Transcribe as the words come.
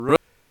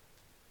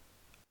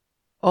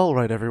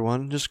Alright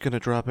everyone, just gonna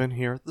drop in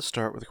here at the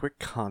start with a quick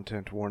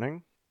content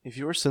warning. If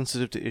you are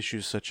sensitive to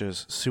issues such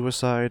as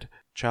suicide,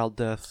 child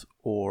death,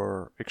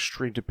 or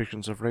extreme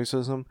depictions of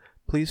racism,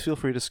 please feel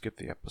free to skip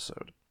the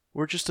episode.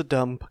 We're just a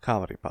dumb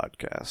comedy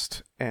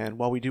podcast, and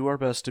while we do our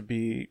best to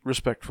be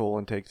respectful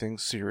and take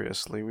things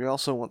seriously, we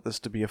also want this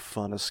to be a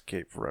fun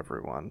escape for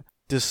everyone,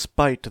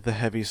 despite the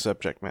heavy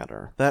subject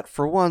matter, that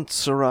for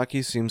once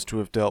Araki seems to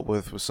have dealt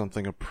with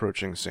something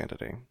approaching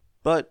sanity.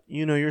 But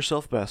you know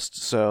yourself best,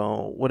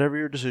 so whatever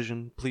your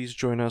decision, please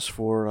join us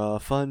for a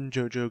fun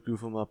JoJo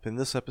Goof 'em Up in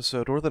this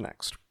episode or the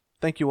next.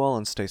 Thank you all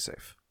and stay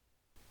safe.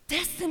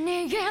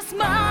 Destiny is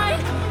mine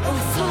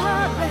恐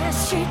れ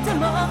して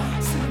も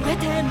全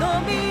ての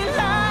未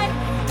来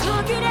途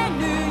切れ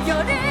ぬ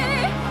より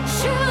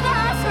Should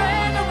I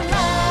friend of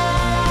life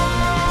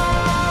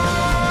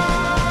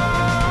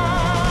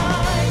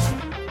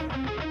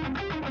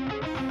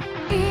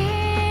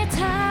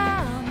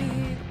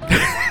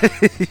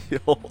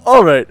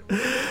Alright.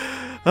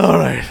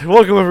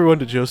 Welcome everyone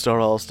to Joestar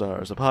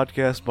All-Stars, a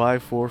podcast by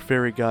for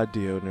Fairy God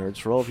Dio nerds.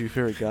 For all of you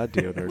Fairy God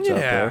Dio nerds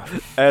out there,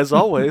 as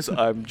always,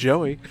 I'm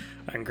Joey.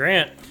 I'm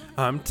Grant.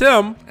 I'm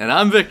Tim. And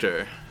I'm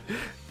Victor.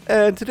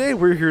 And today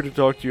we're here to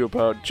talk to you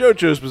about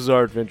JoJo's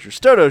Bizarre Adventure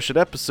Stardoshin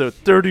Episode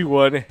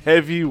 31,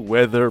 Heavy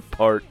Weather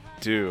Part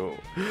 2.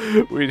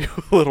 We do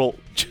a little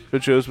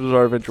JoJo's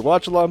Bizarre Adventure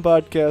Watch-Along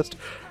podcast.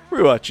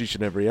 We watch each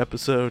and every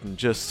episode and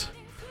just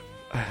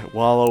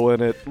wallow in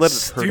it. Let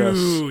it hurt us.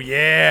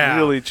 Yeah.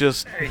 Really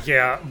just...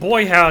 Yeah,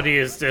 boy howdy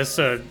is this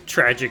a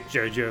tragic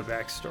JoJo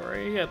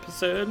backstory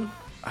episode.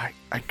 I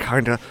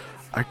kinda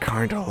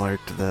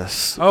liked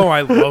this. Oh,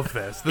 I love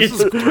this. This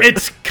is great.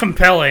 It's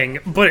compelling,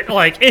 but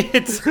like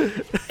it's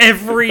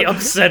every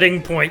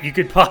upsetting point you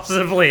could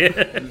possibly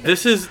hit.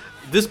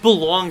 This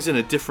belongs in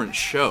a different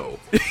show.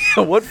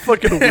 What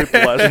fucking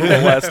whiplash from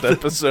the last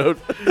episode?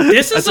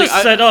 This is a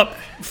setup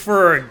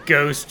for a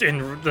ghost in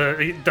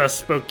the Dust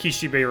Spoke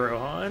Kishibe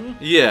Rohan.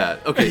 Yeah,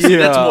 okay, see,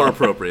 that's more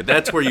appropriate.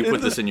 That's where you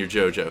put this in your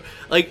JoJo.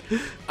 Like,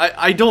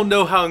 I don't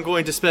know how I'm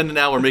going to spend an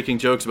hour making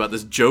jokes about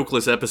this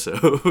jokeless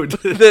episode.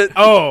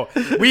 Oh,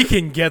 we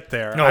can get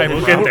there. No,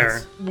 we'll get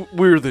there.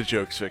 We're the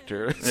jokes,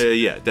 Victor.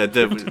 Yeah,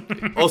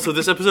 also,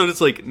 this episode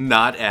is, like,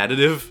 not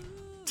additive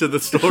to the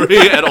story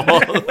at all.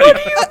 Like,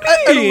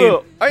 I don't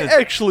know. I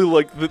actually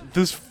like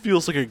this.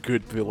 Feels like a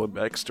good villain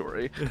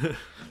backstory.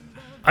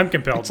 I'm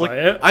compelled by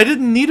it. I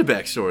didn't need a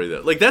backstory,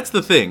 though. Like, that's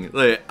the thing.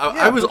 Like,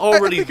 I was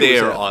already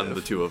there on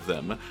the two of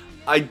them.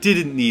 I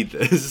didn't need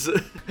this.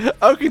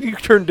 How can you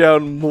turn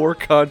down more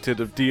content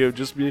of Dio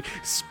just being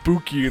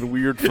spooky and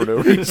weird for no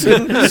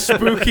reason?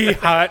 Spooky,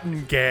 hot,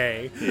 and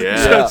gay.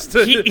 Yeah.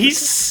 He's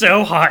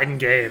so hot and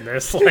gay in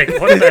this. Like,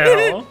 what the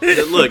hell?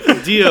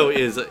 Look, Dio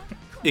is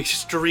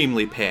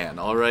extremely pan,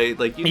 all right?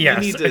 Like, you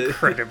need to...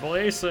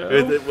 incredibly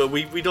so. Well,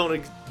 we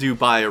don't do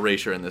bi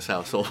erasure in this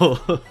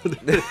household.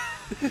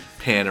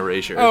 Pan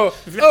erasure.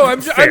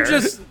 I'm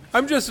just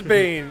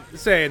saying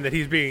that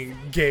he's being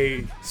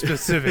gay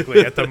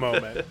specifically at the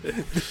moment.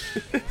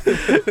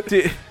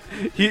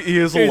 He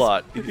is a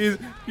lot. He's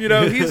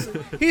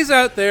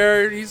out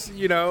there. He's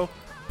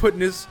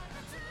getting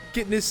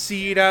his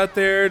seed out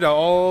there to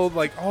all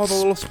the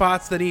little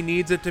spots that he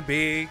needs it to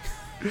be.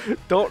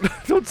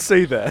 Don't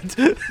say that.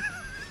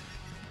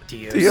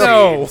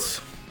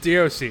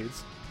 Dio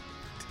seeds.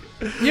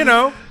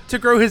 To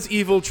grow his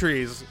evil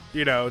trees,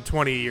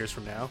 20 years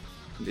from now.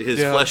 His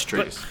flesh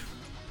trees.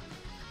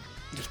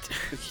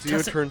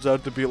 Dio turns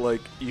out to be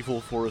like evil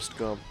Forrest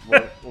Gump,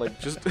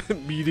 like just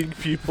meeting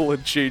people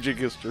and changing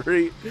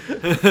history.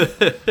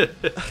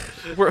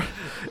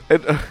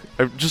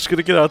 I'm just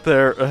gonna get out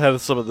there ahead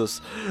of some of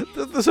this.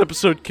 This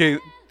episode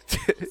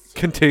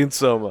contains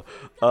some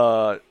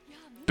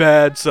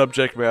bad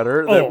subject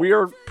matter that we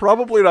are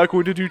probably not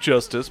going to do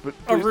justice, but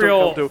please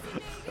don't come to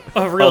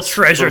a real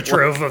treasure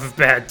trove of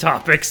bad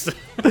topics.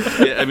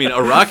 Yeah, I mean,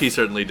 Araki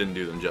certainly didn't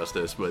do them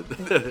justice, but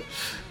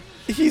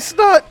he's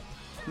not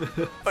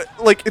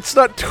it's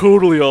not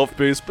totally off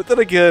base, but then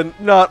again,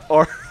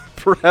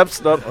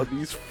 perhaps not on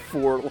these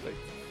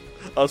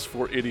us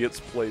four idiots'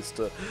 place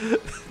to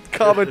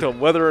comment on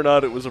whether or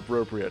not it was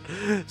appropriate.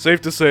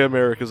 Safe to say,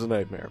 America's a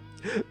nightmare.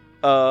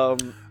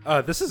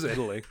 This is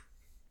Italy.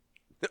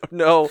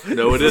 No,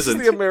 it isn't.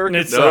 The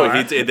American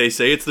they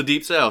say it's the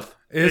Deep South.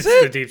 It's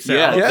the Deep South.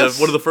 Yeah, yes.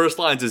 one of the first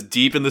lines is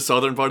deep in the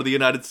southern part of the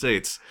United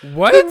States.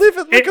 What? They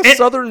live in a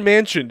southern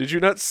mansion. Did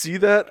you not see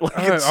that? Like,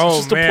 it's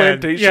just a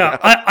plantation. Yeah,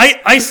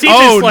 I see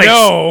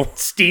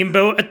this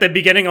steamboat at the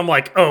beginning. I'm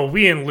like, oh,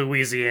 we in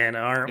Louisiana,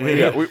 aren't we?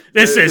 Yeah,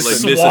 this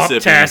is like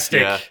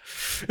swamp-tastic. Yeah.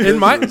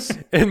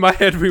 In my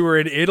head, we were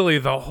in Italy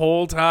the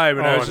whole time,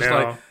 and I was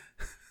just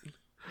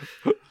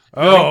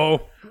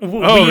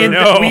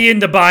we in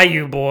the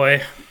bayou,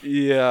 boy.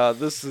 Yeah,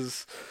 this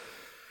is...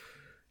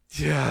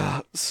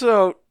 Yeah,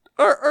 so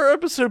our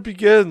episode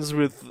begins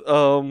with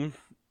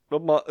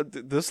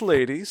this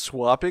lady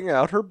swapping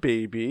out her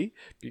baby.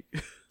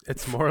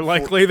 It's more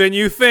likely than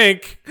you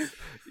think.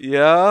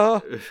 Yeah.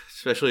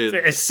 Especially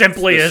as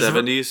simply the as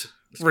 70s.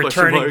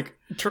 returning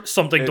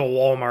something to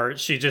Walmart,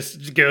 she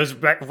just goes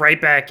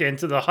right back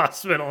into the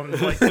hospital and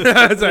is like,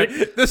 It's like,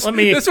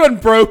 this one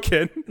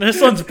broken.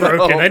 this one's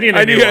broken. I need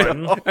a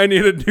new one. I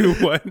need a new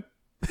one.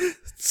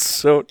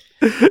 So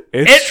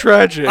it's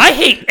tragic. I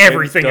hate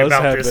everything It does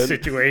about this happen.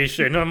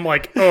 situation. I'm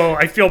like, oh,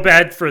 I feel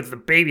bad for the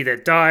baby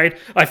that died.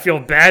 I feel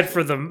bad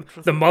for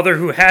the mother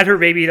who had her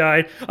baby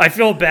died. I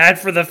feel bad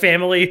for the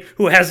family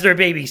who has their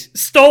baby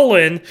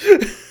stolen.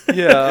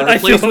 Yeah. I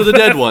Replaced feel with a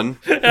dead one.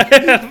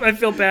 I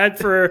feel bad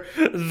for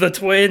the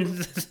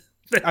twins.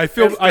 I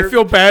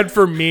feel bad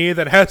for me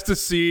that has to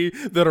see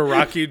that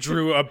Araki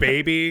drew a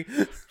baby.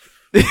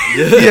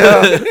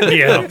 Yeah.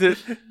 Yeah. The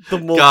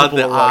multiple God,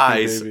 the Iraqi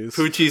eyes. babies.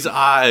 Poochie's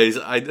eyes.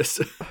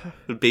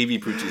 Baby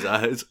Poochie's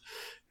eyes.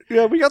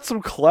 Yeah, we got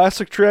some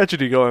classic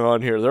tragedy going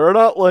on here. There are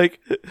not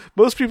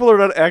most people are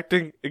not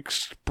acting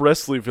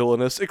expressly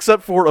villainous,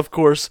 except for, of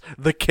course,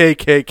 the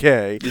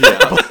KKK.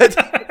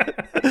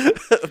 Yeah.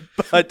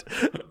 But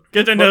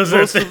Good to know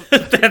most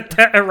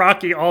that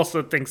Iraqi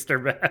also thinks they're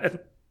bad.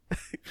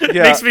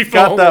 yeah, Makes me feel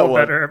got a that little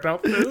one. better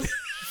about this.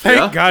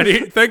 Thank God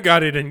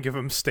he didn't give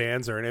him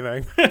stands or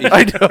anything.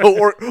 I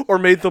know, or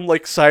made them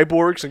like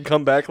cyborgs and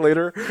come back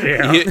later.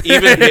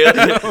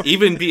 Yeah.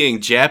 Even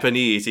being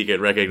Japanese, he could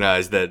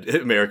recognize that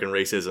American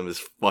racism is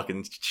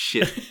fucking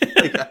shit.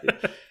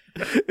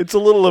 It's a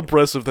little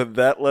impressive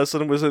that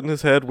lesson was in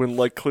his head when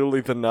clearly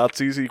the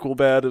Nazis equal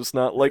bad is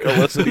not a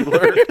lesson he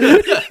learned.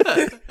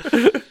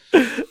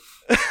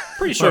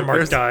 Pretty sure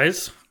Mark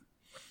dies.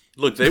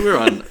 Look, they were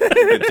on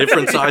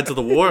different sides of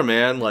the war,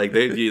 man.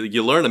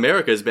 You learn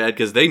America is bad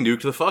because they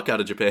nuked the fuck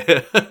out of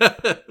Japan.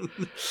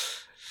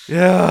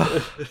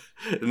 Yeah.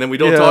 And then we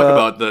don't talk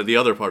about the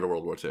other part of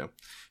World War II.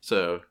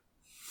 So,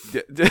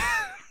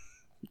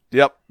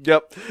 Yep.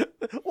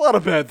 A lot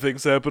of bad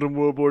things happen in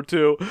World War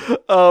II.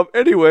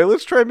 Anyway,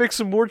 let's try and make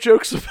some more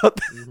jokes about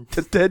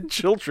the dead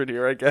children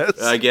here, I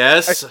guess. I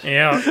guess.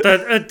 Yeah.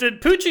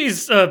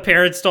 Poochie's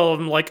parents told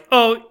him,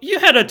 oh, you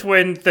had a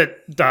twin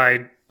that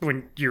died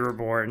when you were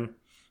born.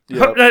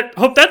 Yep.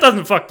 Hope that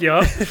doesn't fuck you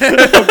up.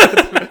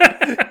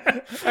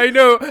 I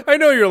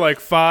know you're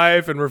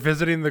 5 and we're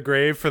visiting the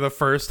grave for the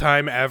first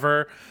time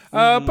ever.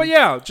 But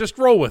yeah, just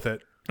roll with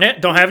it. Yeah,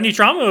 don't have any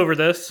trauma over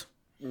this.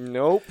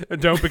 Nope.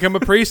 And don't become a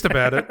priest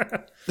about it.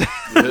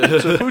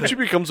 So Poochie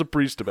becomes a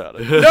priest about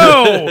it.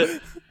 No!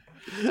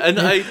 And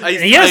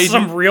He has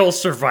some real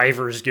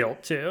survivor's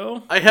guilt,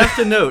 too. I have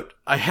to note,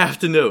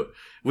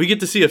 we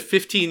get to see a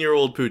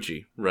 15-year-old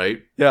Poochie,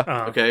 right?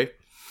 Yeah. Okay.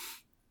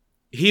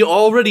 He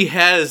already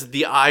has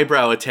the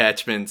eyebrow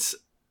attachments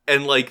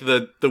and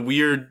the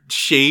weird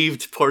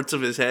shaved parts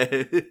of his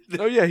head.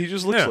 Oh yeah, he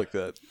just looks like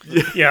that.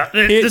 Yeah,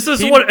 this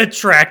is what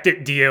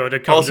attracted Dio to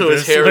come Also, to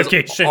his this hair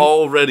vacation. is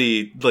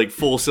already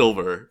full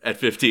silver at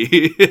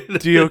 15.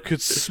 Dio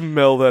could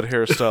smell that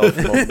hairstyle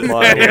from a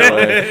mile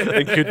away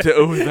and could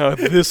now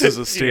this is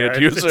a stand Yeah,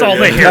 user. it's all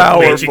the hair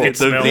Powerful. you can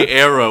smell. The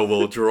arrow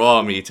will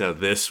draw me to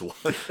this one.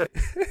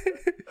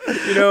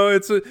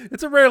 It's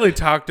a rarely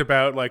talked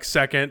about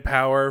second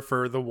power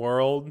for the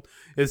world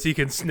is he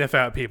can sniff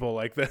out people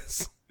like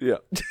this. Yeah.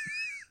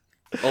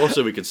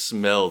 Also, we can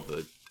smell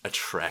the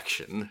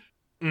attraction.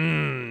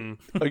 Again,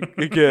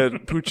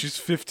 Poochie's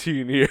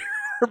 15 here.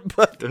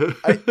 But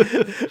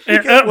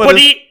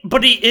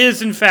but he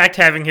is in fact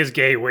having his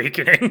gay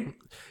awakening.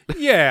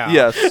 Yeah.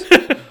 yes.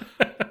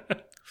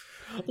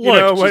 You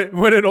know,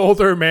 when an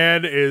older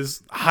man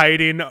is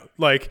hiding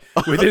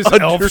with his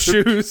elf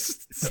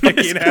shoes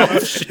sticking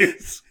out.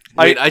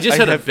 Wait, I just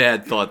had a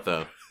bad thought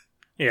though.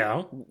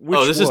 Yeah.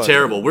 This is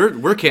terrible.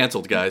 We're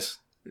canceled, guys.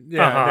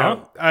 Yeah,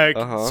 no,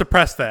 I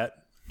suppress that.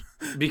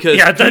 Because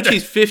Yeah,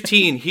 Poochie's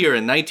 15 here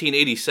in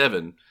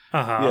 1987.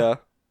 Yeah.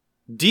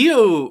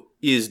 Dio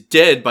is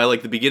dead by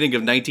the beginning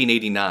of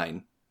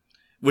 1989.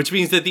 Which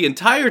means that the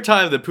entire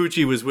time that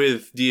Poochie was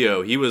with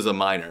Dio, he was a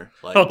minor.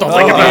 Don't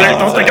think about it.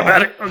 Don't think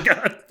about it. Oh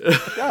god.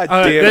 God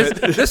damn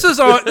it. This is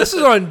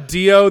on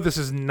Dio. This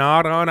is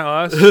not on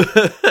us.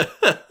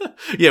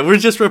 Yeah, we're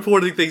just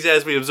reporting things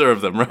as we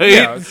observe them, right?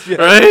 Yeah.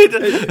 Right?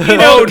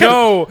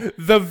 No,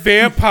 the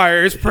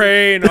vampires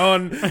preying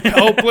on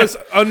helpless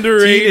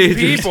underage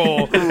Teenagers.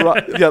 people.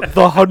 Yeah,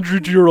 the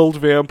 100-year-old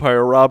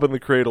vampire robbing the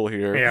cradle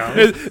here.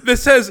 Yeah.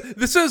 This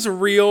says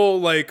real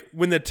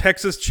when the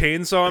Texas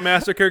Chainsaw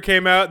Massacre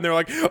came out and they're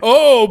like,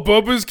 oh,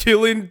 Bubba's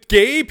killing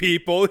gay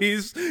people.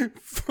 He's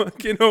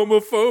fucking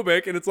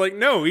homophobic, and it's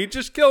no, he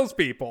just kills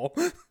people.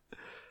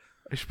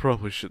 I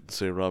probably shouldn't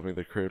say robbing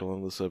the cradle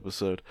in this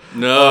episode.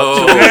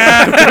 No.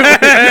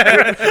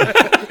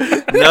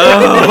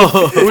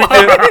 No.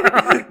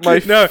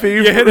 My No,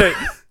 favorite. you hit it.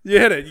 You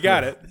hit it. You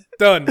got it.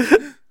 Done.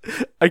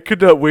 I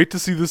could not wait to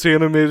see this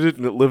animated,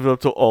 and it lived up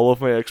to all of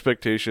my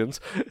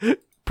expectations.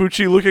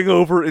 Poochie looking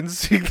over and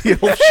seeing the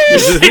elf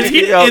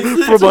sticking out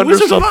It's from a under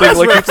Wizard of something Oz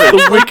like it's the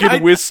reference.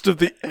 Wicked Witch of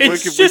the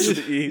It's Wicked just Witch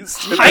of the East.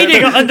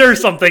 Hiding under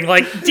something.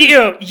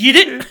 Dio, you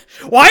didn't.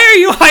 Why are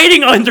you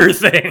hiding under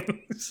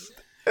things?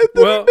 And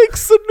then Well- he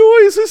makes the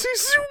noise as he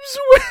zooms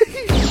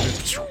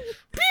away.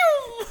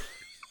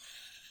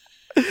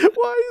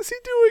 Why is he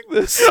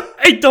doing this?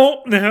 I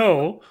don't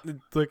know.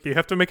 Like, you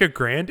have to make a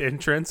grand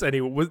entrance, and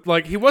he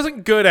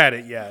wasn't good at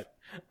it yet.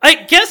 I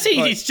guess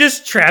he's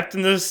just trapped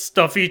in this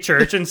stuffy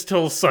church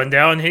until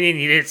sundown, and he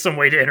needed some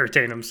way to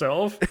entertain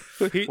himself.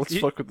 Let's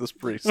fuck with this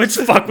priest. Let's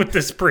fuck with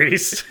this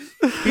priest.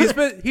 He's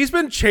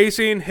been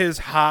chasing his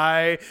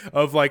high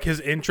of like his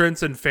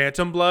entrance in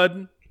Phantom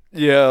Blood.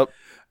 Yeah.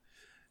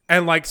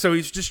 And like, so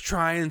he's just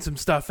trying some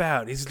stuff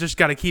out. He's just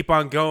got to keep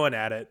on going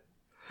at it.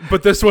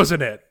 But this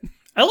wasn't it.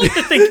 I like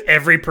to think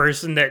every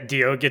person that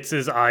Dio gets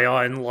his eye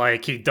on,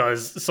 like, he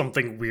does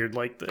something weird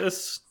like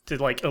this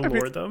to, like,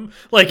 allure them.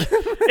 Like,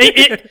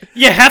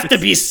 you have to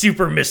be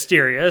super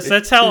mysterious.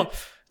 That's how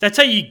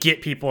you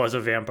get people as a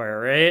vampire,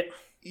 right?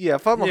 Yeah,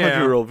 if I'm a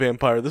 100-year-old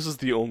vampire, this is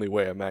the only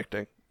way I'm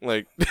acting.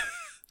 Like,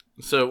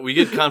 So we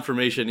get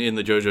confirmation in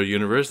the JoJo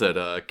universe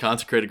that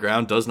consecrated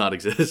ground does not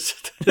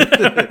exist.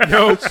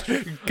 No,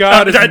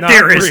 God is not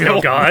there is real.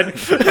 no God.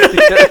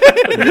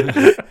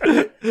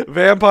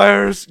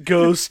 vampires,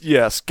 ghosts,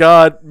 yes.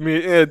 God,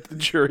 the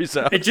jury's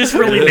out. It just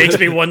really makes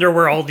me wonder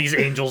where all these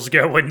angels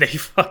go when they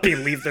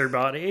fucking leave their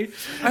body.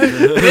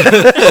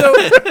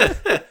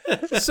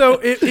 So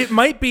it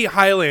might be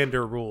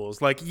Highlander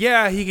rules. Like,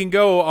 yeah, he can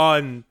go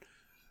on,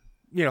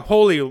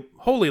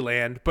 Holy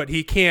Land, but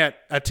he can't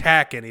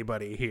attack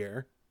anybody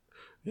here.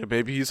 Yeah,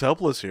 maybe he's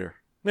helpless here.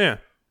 Yeah.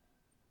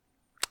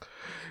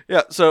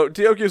 Yeah, so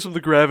Dio gives him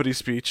the gravity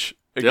speech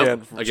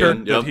again.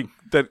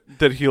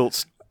 That he'll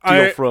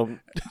steal from.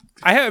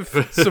 I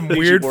have some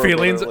weird more about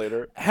feelings. it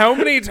later. How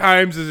many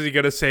times is he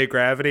going to say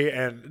gravity,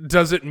 and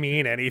does it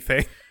mean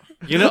anything?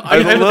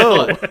 I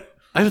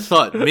have a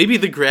thought. Maybe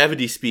the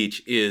gravity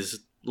speech is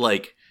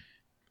like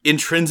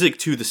intrinsic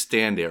to the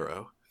stand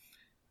arrow.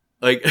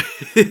 Like,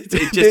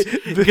 it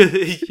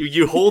just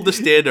you hold the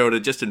stand arrow and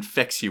it just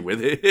infects you with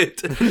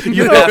it.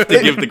 You have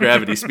to give the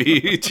gravity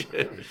speech.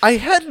 I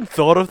hadn't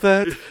thought of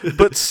that,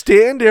 but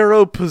stand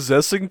arrow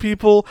possessing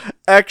people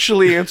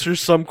actually answers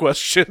some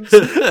questions.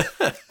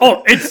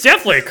 Oh, it's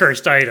definitely a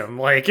cursed item.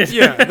 Like,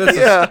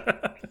 Yeah.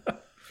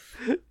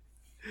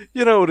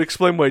 It would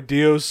explain why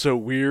Dio's so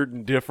weird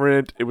and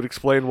different. It would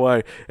explain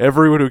why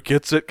everyone who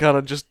gets it kind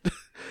of just...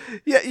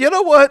 Yeah, you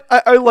know what?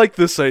 I like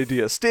this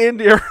idea.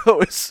 Stand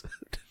arrow is...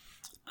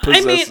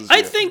 I mean,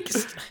 I think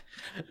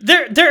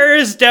there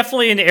is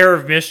definitely an air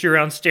of mystery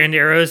around stand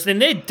arrows,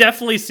 and they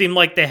definitely seem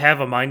like they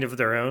have a mind of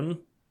their own.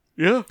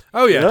 Yeah.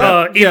 Oh,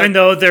 yeah. Even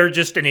though they're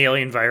just an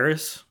alien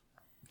virus.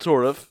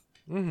 Sort of.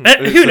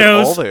 Mm-hmm. Who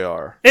knows? All they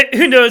are.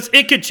 Who knows?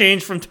 It could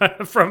change from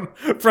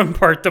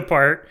part to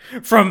part,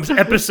 from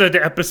episode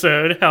to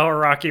episode, how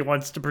Araki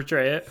wants to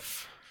portray it.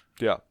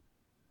 Yeah.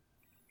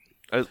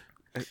 I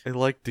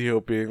like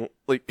Dio being,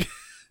 like...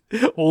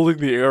 holding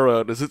the arrow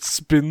out as it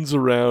spins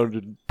around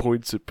and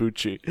points at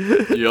Pucci.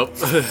 Yep.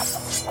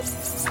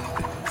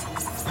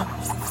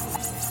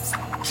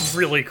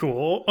 Really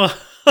cool.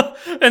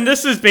 And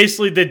this is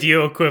basically the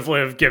Dio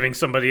equivalent of giving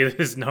somebody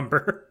his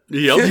number.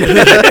 Yep.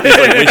 He's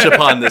like, wish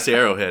upon this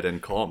arrowhead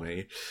and call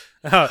me.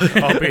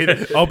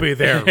 I'll be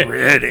there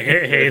ready.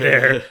 Hey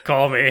there,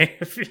 call me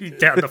if you're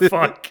down to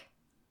fuck.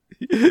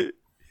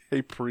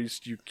 Hey,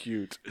 priest, you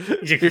cute.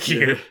 You're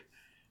cute.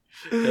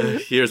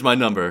 Here's my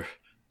number.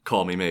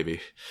 Call me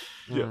maybe.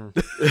 Yeah.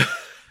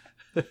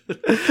 And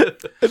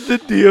then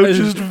Dio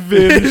just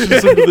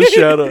vanishes into the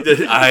shadow.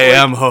 I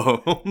am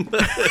home.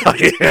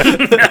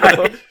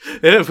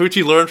 Yeah,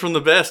 Fuchi learned from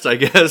the best, I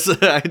guess.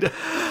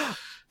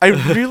 I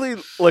really,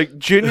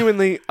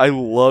 genuinely, I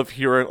love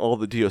hearing all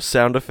the Dio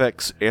sound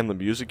effects and the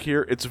music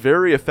here. It's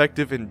very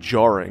effective and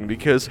jarring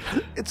because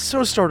it's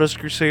so Stardust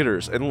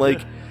Crusaders, and,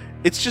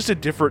 it's just a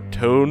different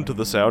tone to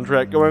the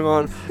soundtrack going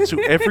on. So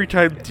every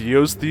time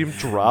Dio's theme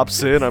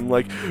drops in, I'm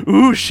like,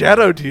 ooh,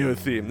 Shadow Dio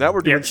theme. Now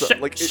we're doing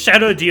something.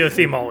 Shadow Dio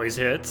theme always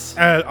hits.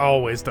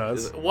 Always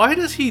does. Why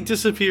does he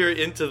disappear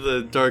into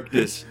the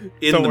darkness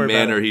in Don't the worry about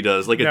manner it. he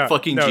does? Like a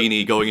fucking no.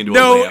 genie going into a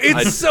No, lamp.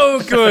 it's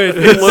so good.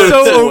 It's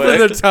so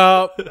over the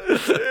top.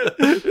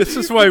 This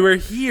is why we're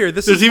here.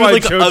 This There's is even why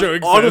like JoJo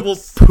an audible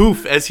exists.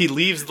 poof as he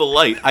leaves the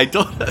light. I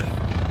don't...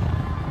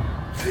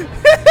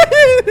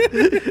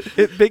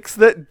 It makes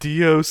that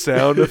Dio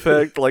sound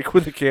effect,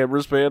 when the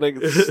camera's panning.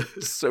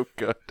 It's so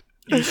good.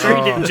 You sure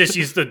he didn't just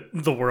use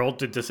the world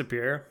to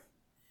disappear?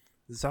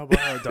 He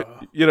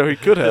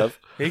could have.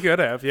 He could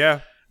have,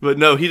 yeah. But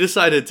no, he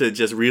decided to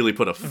just really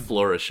put a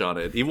flourish on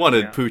it. He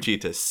wanted Pucci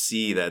to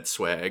see that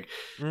swag.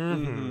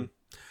 Mm-hmm.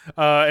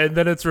 And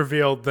then it's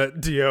revealed that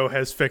Dio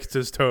has fixed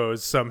his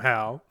toes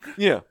somehow.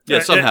 Yeah. Yeah,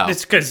 somehow.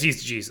 It's because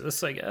he's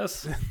Jesus, I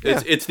guess.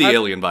 It's the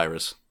alien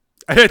virus.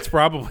 It's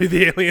probably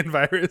the alien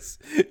virus.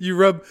 You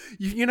rub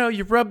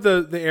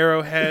the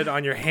arrowhead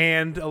on your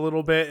hand a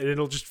little bit, and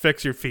it'll just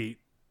fix your feet.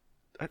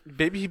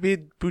 Maybe he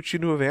made Pucci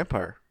into a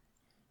vampire.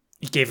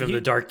 He gave him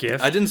the dark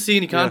gift. I didn't see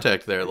any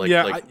contact there.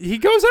 He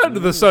goes out into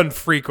the sun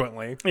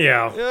frequently.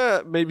 Yeah.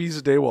 Yeah, maybe he's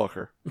a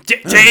daywalker.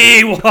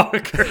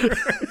 Daywalker.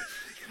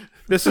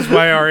 This is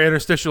why our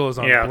interstitial is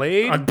on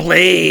Blade. On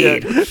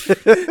Blade. We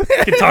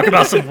can talk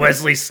about some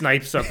Wesley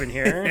Snipes up in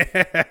here.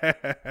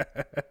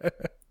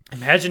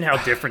 Imagine how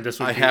different this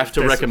would I be. have if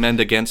to this- recommend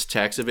against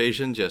tax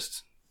evasion.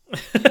 Just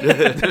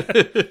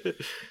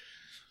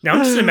Now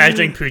I'm just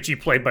imagining Poochie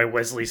played by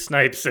Wesley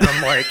Snipes, and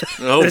I'm like,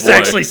 Oh, this boy.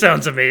 actually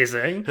sounds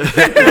amazing.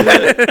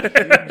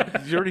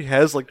 He already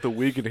has like the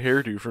wig and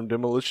hairdo from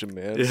Demolition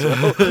Man. So.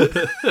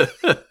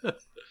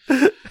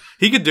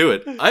 he could do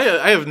it.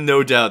 I have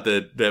no doubt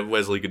that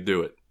Wesley could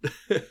do it.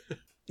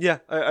 Yeah,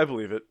 I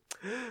believe it.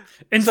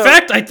 In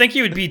fact, I think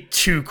he would be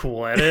too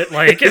cool at it.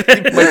 Like,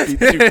 Might be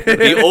too good.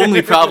 The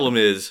only problem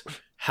is,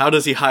 how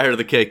does he hire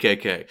the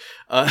KKK?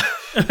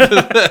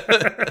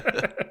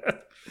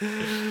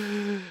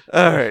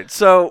 All right,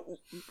 so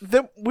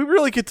then we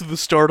really get to the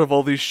start of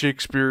all these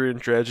Shakespearean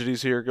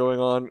tragedies here going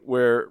on,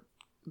 where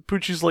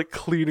Poochie's like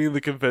cleaning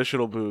the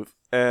confessional booth,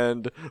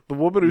 and the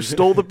woman who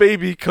stole the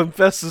baby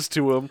confesses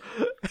to him,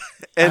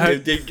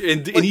 and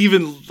and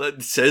even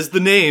says the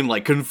name,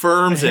 like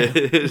confirms it.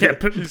 yeah,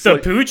 the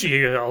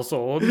Poochie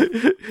household.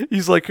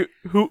 he's like,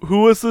 "Who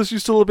was this you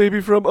stole a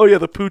baby from?" "Oh yeah,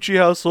 the Poochie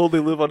household. They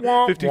live on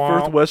Wah,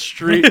 51st wah. West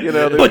Street." You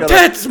know, they've But got a-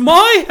 that's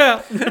my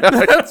house.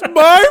 That's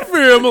my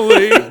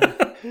family.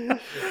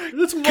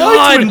 That's my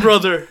God. twin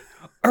brother.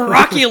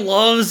 Araki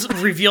loves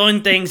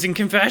revealing things in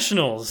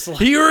confessionals. Like,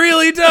 He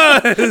really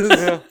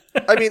does.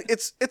 I mean,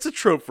 it's a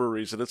trope for a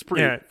reason. It's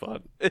pretty Yeah.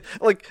 fun.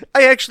 Like,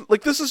 I actually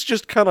like this is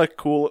just kind of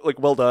cool. Like,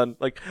 well done.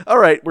 Like, all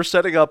right, we're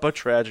setting up a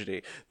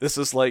tragedy. This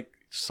is like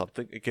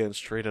something again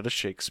straight out of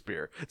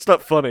Shakespeare. It's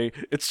not funny.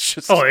 It's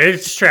just oh,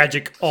 it's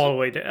tragic all the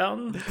way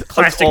down.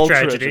 Classic all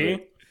tragedy.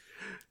 tragedy.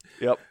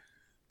 Yep.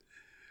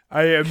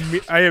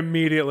 I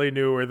immediately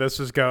knew where this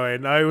was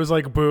going. I was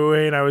like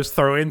booing. I was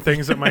throwing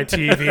things at my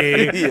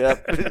TV.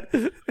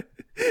 Yep.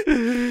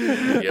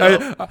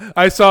 Yeah.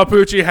 I saw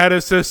Poochie had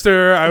a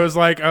sister. I was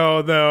like,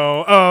 oh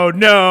no, oh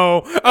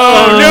no,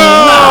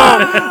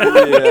 oh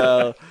no.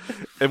 Yeah.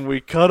 And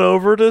we cut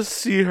over to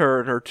see her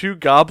and her two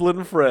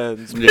goblin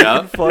friends making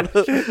Yeah. fun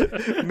of,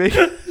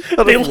 making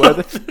fun They of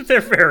weather. love,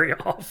 they're very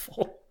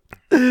awful.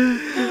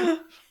 I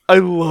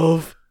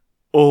love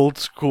old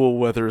school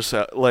weather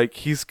sound. Like,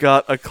 he's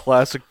got a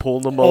classic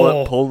pulling the mullet,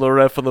 Oh. pulling the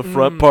ref in the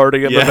front,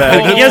 parting in the Yeah.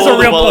 back. He has a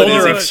real Mullet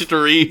is Polaroid.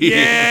 extreme.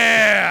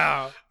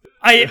 Yeah.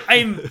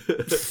 I'm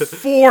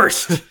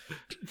forced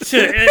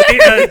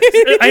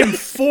I'm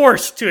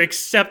forced to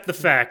accept the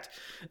fact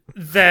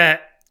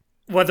that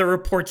Weather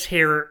Report's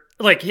hair,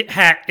 like,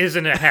 hat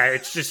isn't a hat,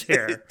 it's just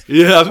hair.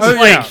 Yeah. Oh,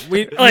 Like- yeah.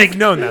 We've like-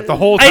 known that the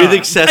whole I- time. With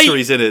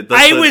accessories in it.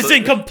 I was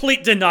in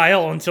complete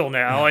denial until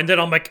now, and then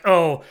I'm like,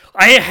 oh,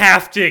 I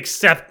have to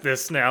accept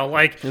this now.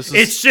 Like, This is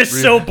it's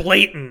just so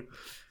blatant.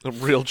 A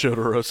real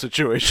Jotaro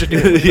situation.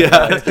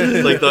 Yeah.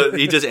 Like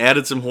he just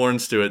added some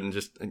horns to it and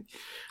just.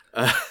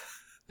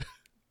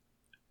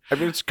 I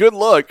mean, it's good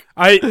luck.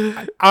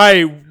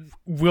 I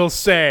will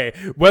say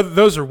whether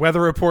those are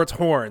Weather Report's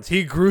horns.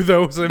 He grew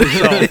those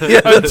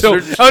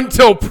himself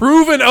until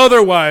proven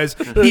otherwise.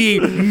 He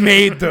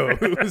made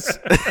those.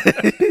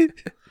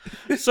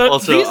 So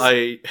Also, these-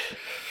 I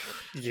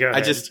Go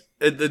ahead. just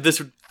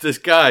this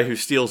guy who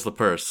steals the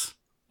purse.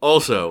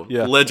 Also,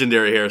 Yeah.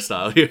 legendary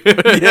hairstyle here.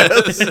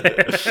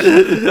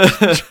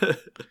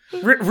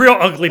 real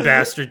ugly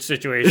bastard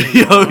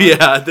situation. Oh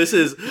yeah, this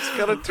is. He's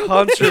got a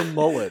tonsure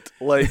mullet.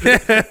 Like,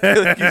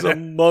 he's a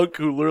monk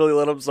who literally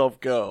let himself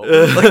go.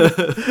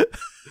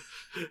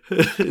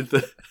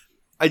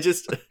 I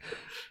just.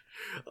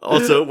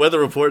 Also, Weather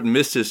Report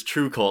missed his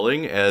true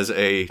calling as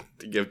a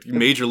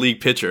major league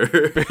pitcher.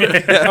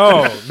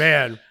 Oh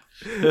man.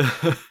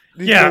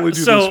 You Yeah, can only do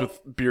so this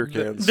with beer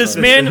cans. This so.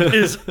 man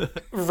is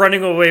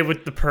running away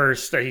with the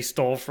purse that he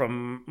stole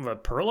from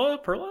Perla?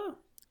 Perla.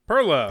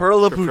 Perla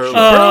Pucci. Perla.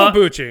 Perla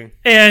Bucci.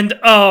 And,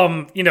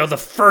 the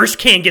first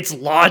can gets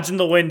lodged in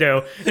the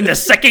window, and the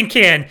second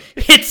can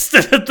hits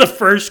the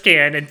first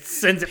can and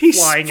sends it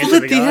flying into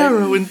the guy.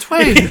 arrow in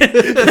twain.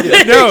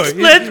 No,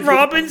 Split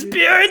Robin's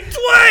beer in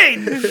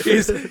twain!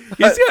 he's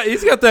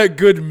got that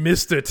good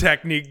Mista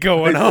technique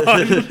going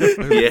on.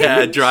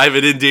 Yeah, drive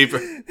it in deeper.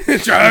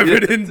 Drive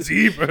it in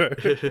deeper.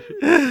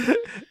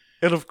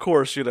 And of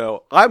course,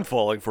 I'm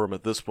falling for him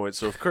at this point,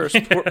 so of course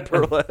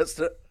Perla has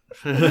to...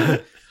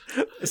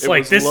 It's It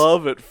like was this.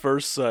 love at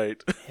first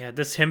sight. Yeah,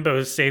 this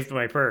himbo saved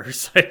my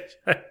purse.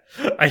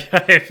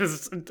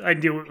 I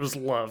knew it was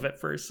love at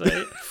first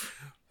sight.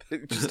 They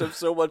just have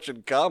so much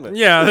in common.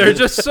 Yeah, they're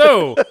just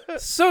so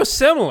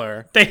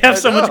similar. They have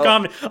so much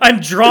common. I'm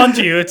drawn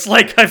to you. It's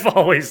like I've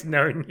always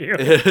known you.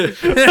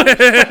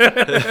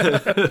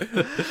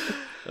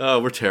 Oh,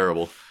 we're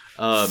terrible.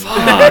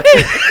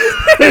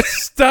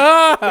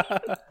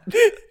 Stop.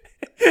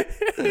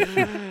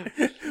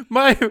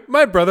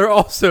 My brother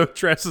also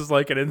dresses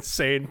like an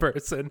insane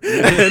person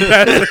and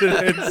has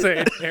an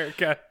insane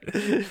haircut.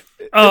 It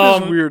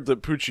is weird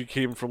that Poochie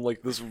came from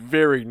like this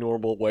very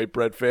normal white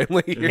bread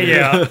family.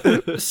 Yeah.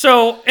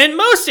 So in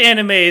most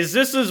animes,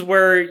 this is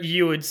where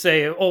you would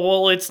say, oh,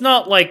 well, it's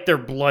not like they're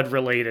blood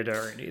related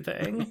or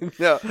anything.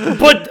 Yeah.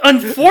 But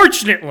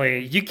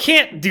unfortunately, you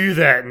can't do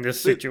that in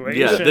this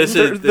situation. Yeah, this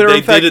is They're they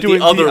in fact did it doing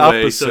the other the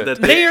way so opposite.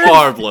 that They they are,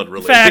 are blood In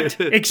related.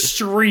 fact,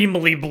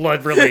 extremely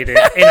blood related,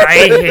 and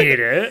I hate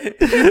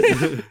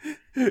it.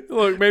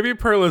 Look, maybe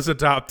Pearl is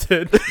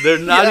adopted. They're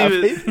not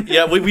even.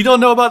 Yeah, we don't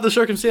know about the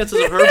circumstances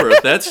of her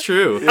birth. That's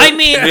true. I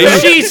mean,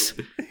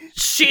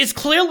 she's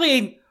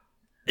clearly,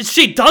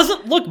 she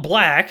doesn't look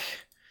black,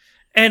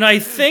 and I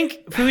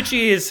think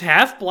Poochie is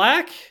half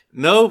black.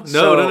 No.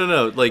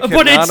 Like,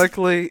 But it's-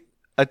 Canonically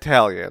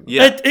Italian.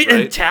 yeah, right?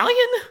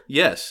 Italian?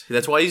 Yes,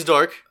 that's why he's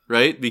dark,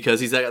 right?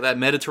 Because he's got that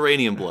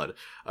Mediterranean blood.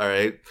 All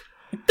right.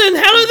 Then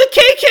how did the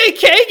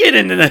KKK get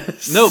into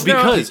this? No,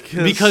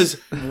 because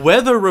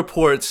Weather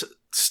Report's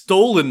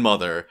stolen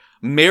mother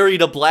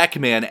married a black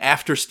man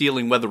after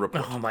stealing Weather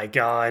Report. Oh my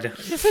god.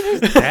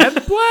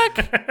 Dad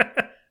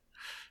black?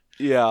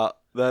 Yeah,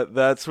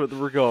 that's what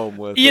we're going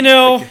with. You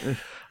know,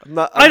 I'm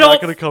not I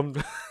don't- going to come.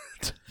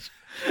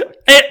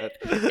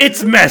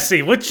 it's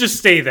messy. Let's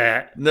just say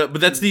that. No,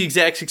 but that's the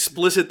exact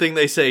explicit thing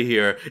they say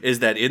here, is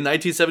that in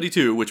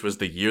 1972, which was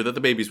the year that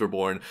the babies were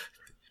born,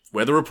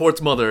 Weather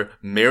Report's mother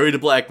married a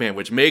black man,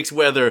 which makes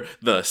Weather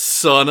the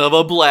son of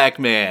a black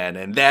man,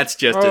 and that's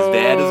just as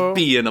bad as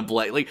being a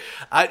black. Like,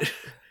 I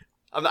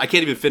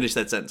can't even finish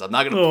that sentence. I'm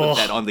not going to put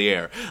that on the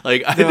air.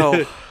 Like,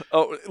 No.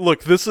 Oh,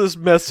 look, this is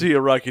messy.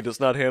 Iraqi does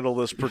not handle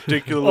this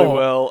particularly Oh,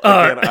 well.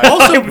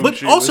 Again,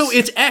 also,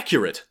 it's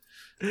accurate.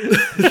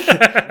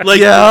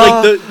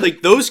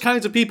 Like those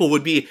kinds of people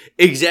would be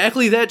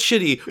exactly that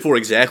shitty for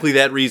exactly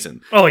that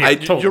reason. Oh yeah,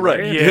 totally. You're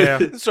right.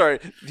 Yeah. Sorry,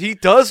 he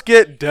does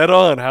get dead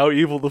on how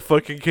evil the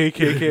fucking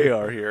KKK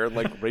are here, and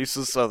like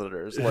racist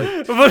Southerners.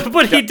 Like,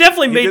 But he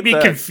definitely you made get me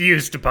that.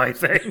 confused by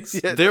things.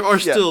 There are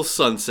still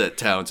sunset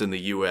towns in the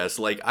U.S.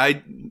 Like I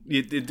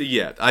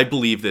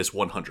believe this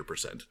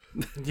 100%.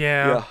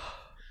 Yeah.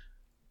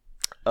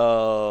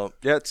 yeah,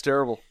 it's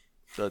terrible.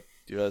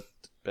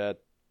 Bad.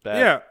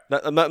 Yeah.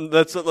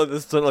 That's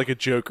not like a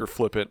joke or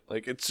flippant.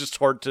 Like, it's just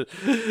hard to.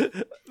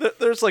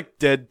 There's like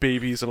dead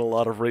babies and a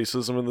lot of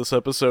racism in this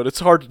episode. It's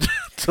hard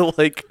to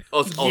like.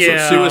 Also,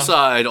 Yeah.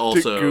 suicide.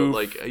 Also, goof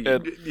like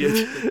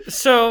and-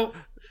 So,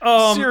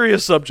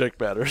 serious subject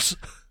matters.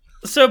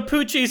 so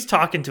Poochie's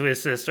talking to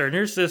his sister, and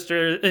his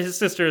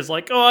sister is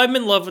like, "Oh, I'm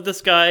in love with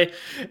this guy,"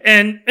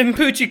 and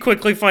Poochie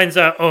quickly finds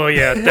out, "Oh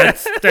yeah,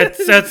 that's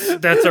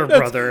our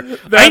brother.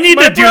 I need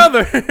my to do.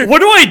 brother." What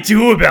do I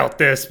do about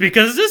this?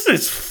 Because this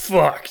is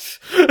fucked."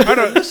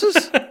 This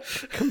is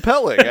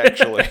compelling,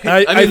 actually.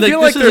 I mean,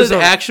 feel this like is there's an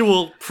a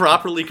actual,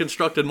 properly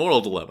constructed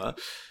moral dilemma.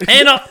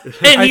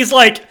 And he's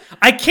like,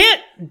 I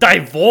can't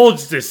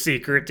divulge this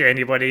secret to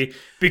anybody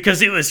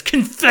because it was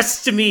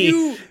confessed to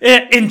me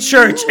in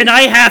church, and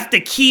I have to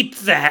keep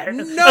that.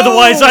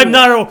 Otherwise, I'm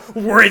not a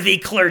worthy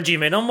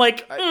clergyman. I'm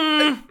like,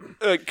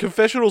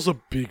 Confessional's a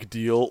big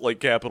deal, like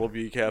capital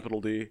B, capital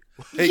D.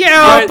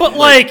 yeah, but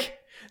like,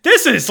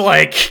 this is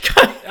like,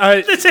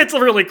 this hits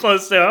really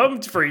close to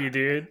home for you,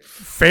 dude.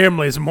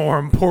 family's more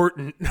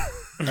important.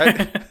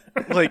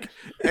 Like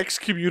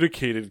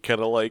excommunicated, kind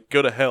of like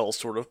go to hell,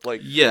 sort of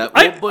like. Yeah,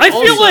 I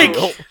feel like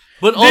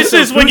but this also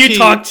is when you Poochie-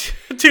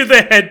 talk to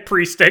the head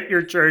priest at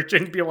your church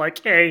and be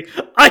like, hey,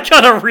 I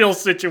got a real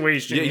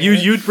situation. Yeah, here."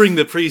 you'd bring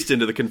the priest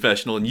into the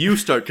confessional, and you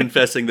start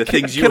confessing the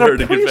things you Can heard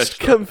a in priest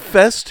confessional.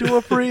 confess to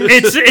a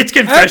priest? It's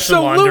confession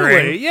laundering.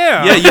 Absolutely,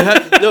 yeah. Yeah, you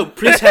have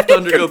priests have to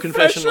undergo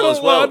confessional as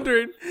well.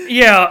 laundering.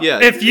 Yeah, Yeah,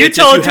 if you it's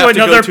tell it just to have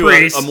go another to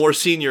priest, a more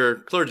senior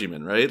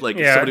clergyman, right? Like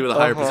Yeah. somebody with a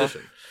higher Uh-huh.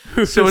 position.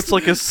 So it's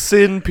like a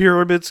sin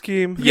pyramid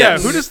scheme. Yeah,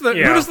 Yes. who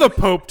Yeah. does the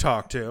Pope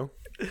talk to?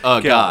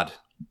 God.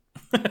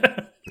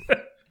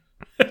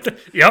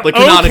 yep. Like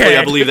canonically, Okay.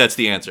 I believe that's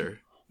the answer.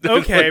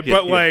 Okay, Yeah,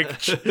 but yeah.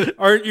 like,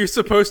 aren't you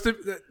supposed to?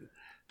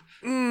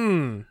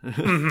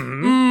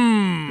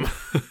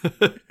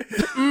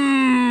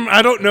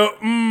 I don't know.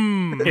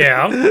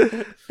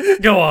 Yeah.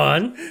 Go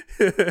on.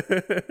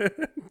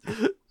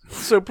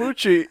 So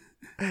Poochie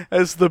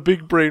has the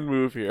big brain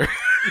move here.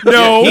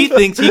 No, He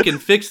thinks he can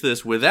fix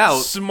this without.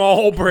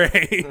 small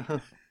brain.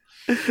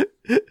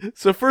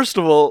 So first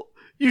of all,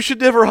 you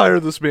should never hire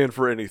this man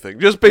for anything,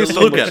 just based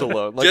on Look looks at him.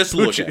 alone. Just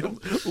look Poochie, at him.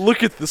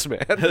 Look at this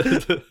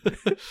man.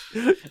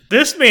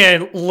 This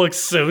man looks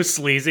so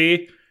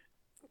sleazy.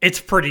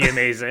 It's pretty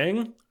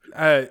amazing.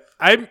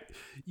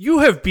 You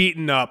have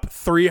beaten up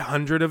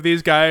 300 of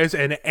these guys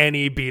in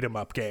any beat 'em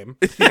up game.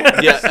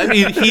 Yeah, I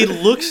mean, he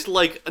looks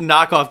like a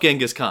knockoff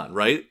Genghis Khan,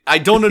 right? I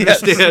don't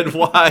understand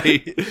why.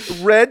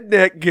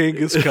 Redneck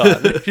Genghis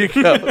Khan. There you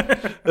go.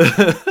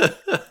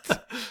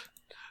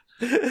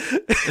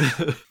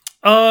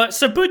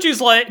 So Poochie's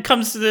like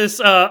comes to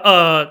this.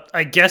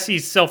 I guess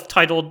he's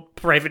self-titled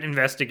private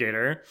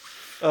investigator.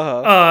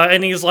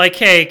 And he's like,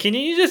 "Hey, can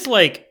you just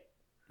like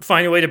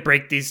find a way to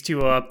break these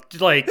two up?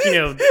 Like,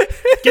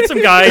 get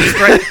some guys,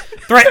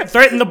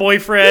 threaten the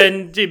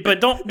boyfriend, but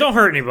don't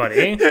hurt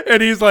anybody.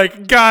 And he's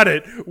like, got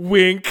it,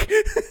 wink.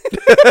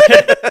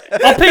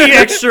 I'll pay you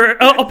extra.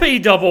 I'll pay you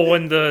double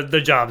when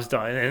the job's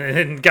done."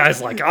 And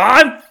guy's like,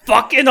 "I'm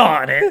fucking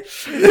on it."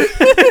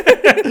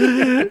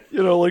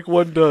 Like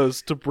one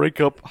does to break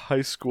up high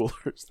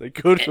schoolers. They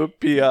go to a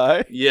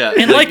PI. Yeah,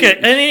 And like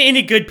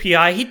any good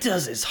PI, he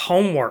does his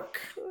homework.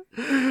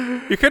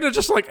 You could have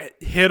just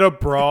like hit a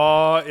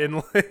bra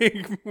in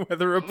like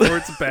Weather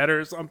Report's bed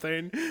or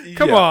something.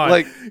 Come Yeah, on,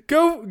 like-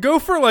 go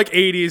for like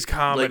 80s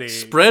comedy. Like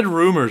spread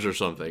rumors or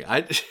something.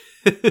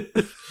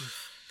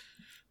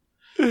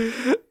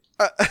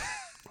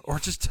 Or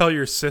just tell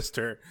your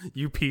sister,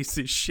 you piece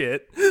of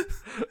shit.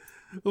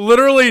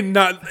 Literally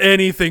not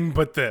anything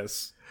but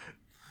this.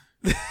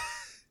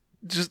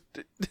 Just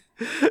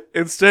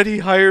instead he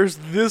hires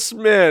this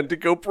man to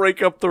go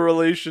break up the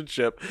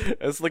relationship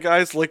as the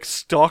guy's like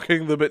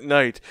stalking them at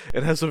night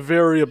and has a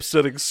very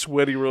upsetting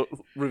sweaty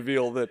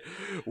reveal that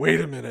wait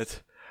a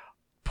minute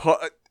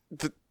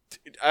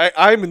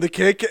I'm in the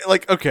KK.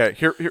 Like, okay,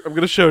 here I'm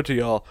gonna show it to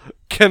y'all.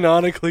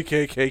 Canonically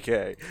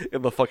KKK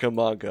in the fucking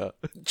manga.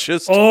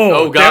 Just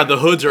Oh god, the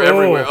hoods are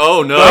everywhere.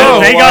 Oh no.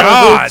 They got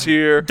God. hoods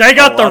here. They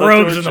got a the lot of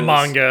robes in the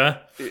torches.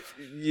 manga.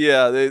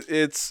 Yeah,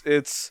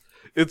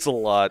 it's a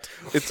lot.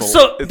 It's a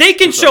So it's they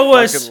can just a show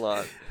us- fucking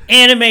lot.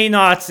 Anime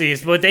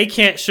Nazis, but they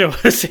can't show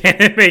us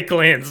anime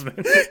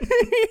Klansmen.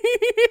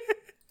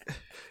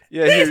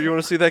 Yeah, here you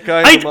want to see that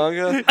guy in the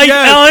manga?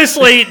 I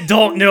honestly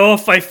don't know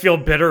if I feel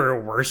better or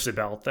worse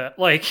about that.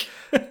 Like,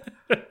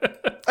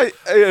 I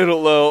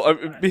don't know.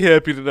 I'd be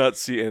happy to not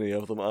see any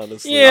of them,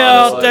 honestly.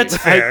 yeah, honestly. that's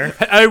fair.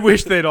 I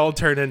wish they'd all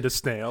turn into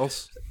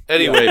snails.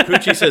 Anyway,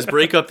 Poochie says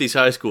break up these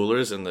high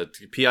schoolers, and the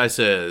PI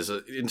says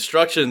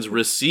instructions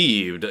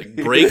received: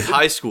 break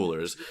high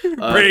schoolers.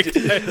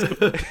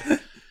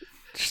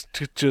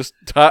 Just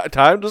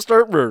time to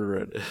start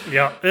murdering.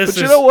 Yeah, this But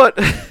is. you know what?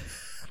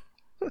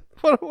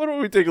 Why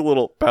don't we take a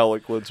little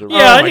palate cleanser?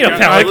 Yeah, I my need a God.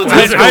 palate Let's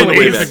cleanser, go to the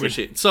please. Wayback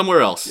Machine. Somewhere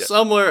else.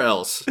 Somewhere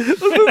else.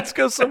 Let's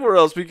go somewhere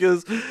else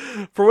because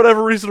for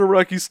whatever reason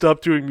Araki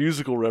stopped doing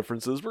musical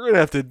references. We're gonna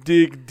have to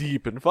dig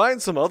deep and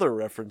find some other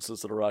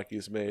references that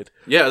Araki's made.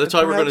 Yeah, that's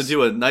why we're going to perhaps-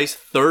 do a nice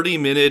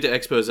 30-minute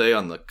expose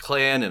on the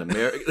Klan in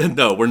America.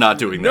 No, we're not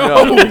doing that.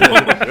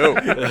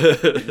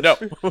 No.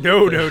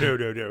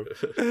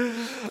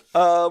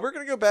 We're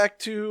gonna go back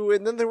to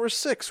and then there were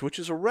 6, which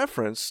is a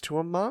reference to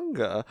a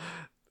manga,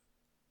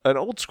 an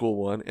old school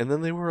one, and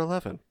then they were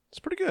 11. It's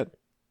pretty good.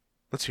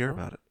 Let's hear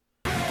about it.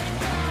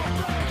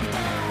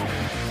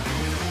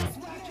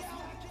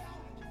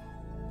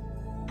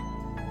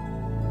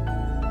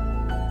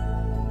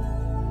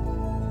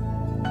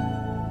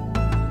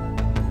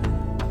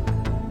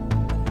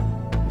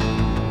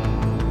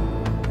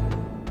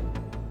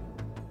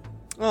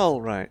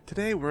 Alright,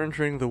 today we're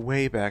entering the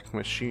Wayback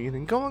Machine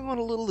and going on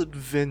a little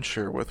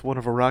adventure with one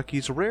of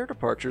Araki's rare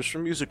departures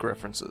from music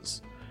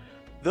references.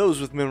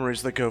 Those with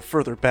memories that go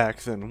further back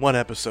than one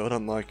episode,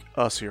 unlike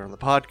us here on the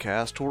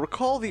podcast, will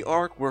recall the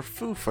arc where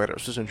Foo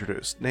Fighters was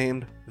introduced,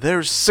 named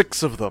There's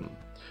 6 of Them.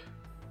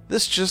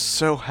 This just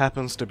so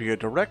happens to be a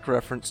direct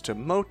reference to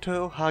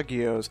Moto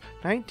Hagio's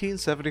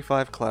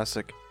 1975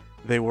 classic,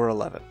 They Were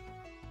 11.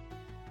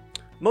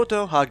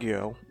 Moto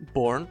Hagio,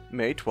 born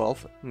May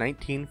 12,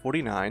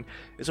 1949,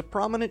 is a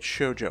prominent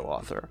shoujo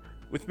author,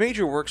 with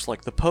major works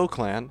like The Po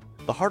Clan,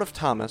 The Heart of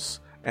Thomas,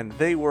 and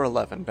They Were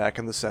 11 back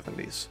in the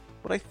 70s.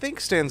 What I think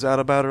stands out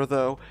about her,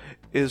 though,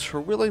 is her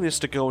willingness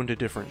to go into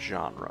different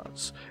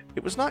genres.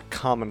 It was not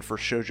common for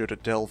shoujo to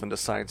delve into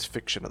science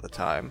fiction at the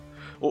time,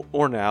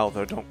 or now,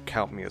 though don't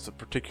count me as a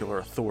particular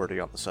authority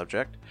on the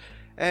subject,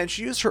 and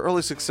she used her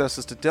early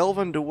successes to delve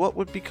into what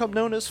would become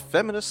known as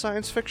feminist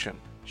science fiction.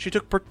 She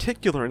took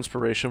particular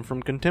inspiration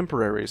from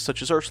contemporaries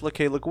such as Ursula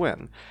K. Le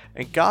Guin,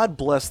 and God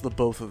bless the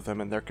both of them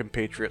and their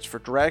compatriots for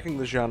dragging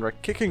the genre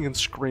kicking and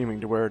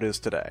screaming to where it is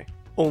today.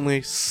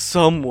 Only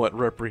somewhat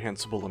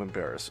reprehensible and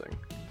embarrassing.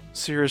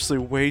 Seriously,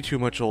 way too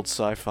much old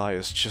sci-fi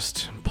is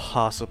just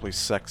impossibly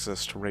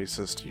sexist,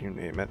 racist, you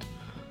name it.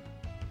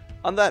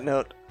 On that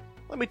note,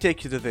 let me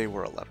take you to They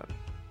Were 11.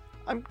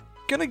 I'm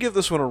gonna give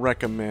this one a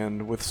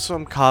recommend with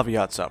some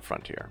caveats out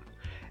front here.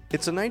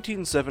 It's a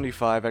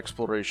 1975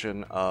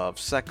 exploration of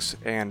sex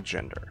and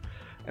gender,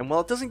 and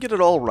while it doesn't get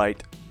it all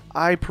right,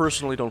 I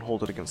personally don't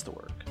hold it against the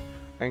work.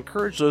 I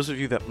encourage those of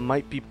you that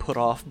might be put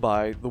off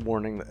by the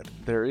warning that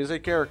there is a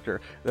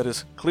character that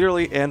is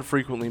clearly and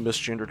frequently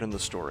misgendered in the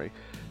story,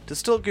 to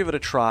still give it a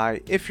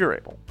try if you're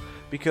able,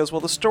 because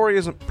while the story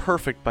isn't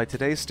perfect by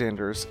today's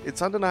standards,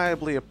 it's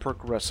undeniably a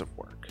progressive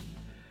work.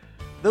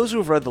 Those who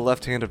have read The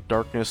Left Hand of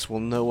Darkness will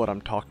know what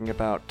I'm talking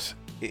about.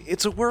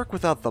 It's a work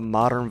without the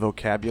modern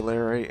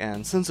vocabulary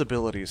and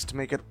sensibilities to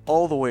make it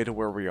all the way to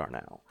where we are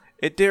now.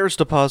 It dares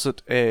to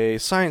posit a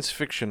science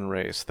fiction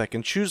race that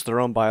can choose their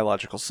own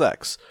biological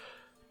sex,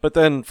 but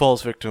then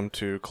falls victim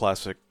to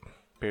classic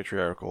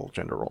patriarchal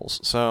gender roles.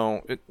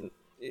 So,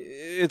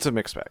 it's a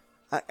mixed bag.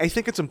 I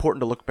think it's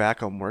important to look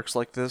back on works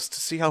like this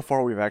to see how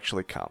far we've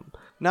actually come.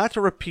 Not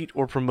to repeat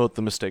or promote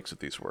the mistakes of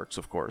these works,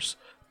 of course,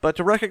 but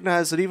to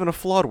recognize that even a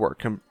flawed work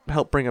can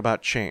help bring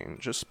about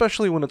change,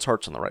 especially when its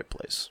heart's in the right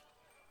place.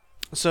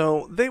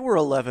 So, They Were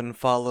 11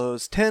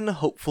 follows 10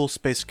 hopeful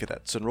space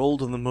cadets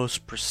enrolled in the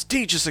most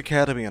prestigious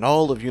academy in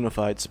all of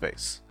unified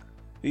space.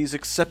 These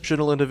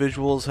exceptional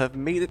individuals have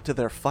made it to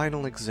their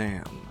final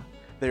exam.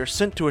 They are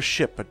sent to a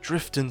ship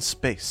adrift in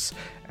space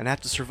and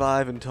have to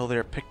survive until they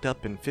are picked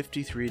up in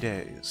 53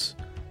 days.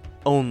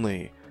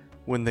 Only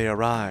When they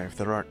arrive,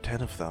 there aren't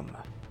 10 of them.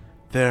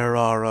 There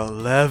are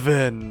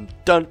 11!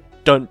 Dun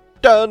dun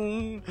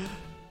dun!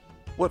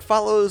 What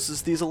follows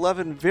is these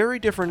 11 very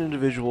different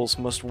individuals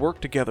must work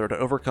together to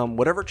overcome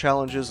whatever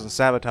challenges and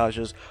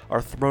sabotages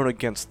are thrown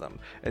against them,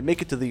 and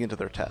make it to the end of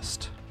their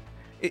test.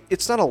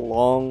 It's not a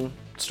long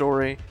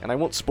story, and I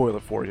won't spoil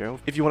it for you.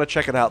 If you want to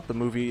check it out, the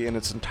movie in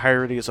its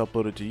entirety is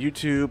uploaded to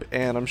YouTube,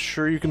 and I'm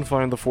sure you can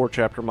find the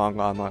 4-chapter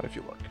manga online if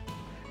you look.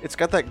 It's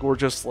got that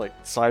gorgeous,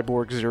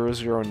 Cyborg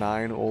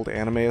 009 old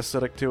anime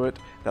aesthetic to it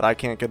that I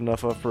can't get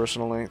enough of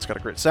personally. It's got a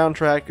great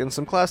soundtrack and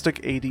some classic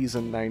 80s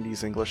and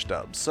 90s English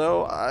dubs,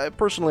 so I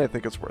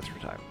think it's worth your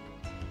time.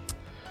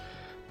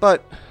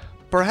 But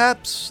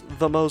perhaps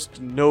the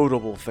most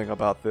notable thing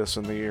about this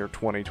in the year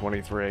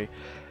 2023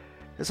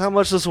 is how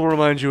much this will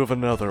remind you of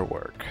another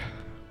work.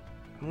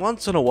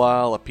 Once in a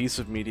while, a piece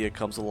of media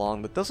comes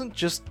along that doesn't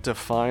just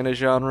define a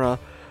genre,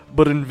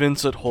 but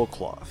invents it whole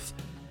cloth.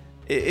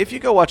 If you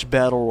go watch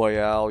Battle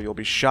Royale, you'll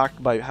be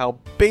shocked by how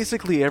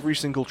basically every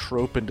single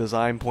trope and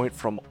design point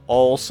from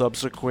all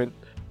subsequent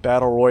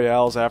Battle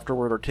Royales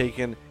afterward are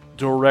taken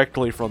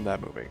directly from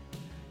that movie.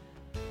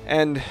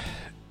 And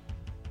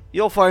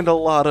you'll find a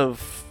lot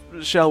of,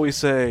 shall we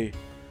say,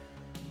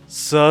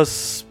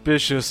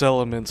 suspicious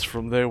elements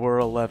from They Were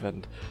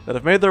 11 that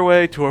have made their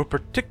way to a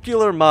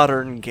particular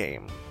modern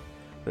game.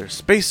 There's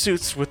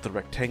spacesuits with the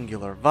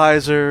rectangular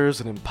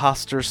visors, an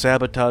imposter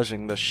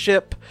sabotaging the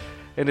ship,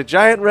 and a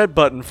giant red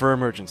button for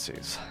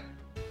emergencies.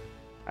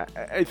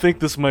 I think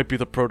this might be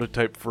the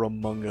prototype for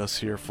Among Us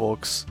here,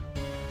 folks.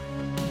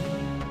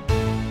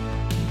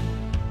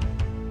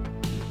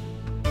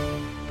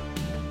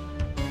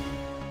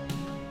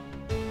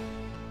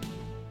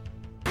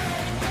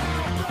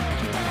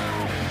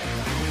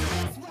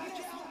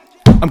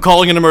 I'm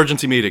calling an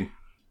emergency meeting.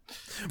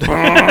 Is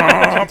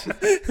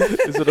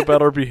it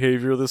about our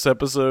behavior this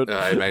episode?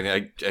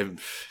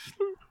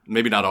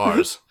 Maybe not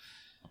ours.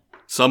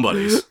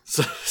 Somebody's.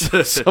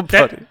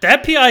 Somebody.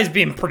 That PI is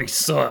being pretty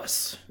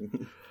sus.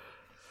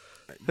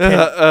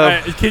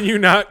 Can you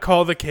not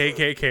call the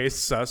KKK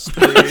sus,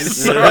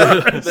 please?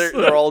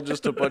 they're all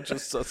just a bunch of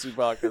sussy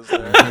bakas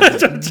there.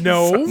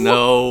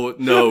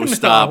 No.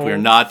 Stop. No. We're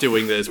not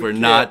doing this. We're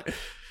not.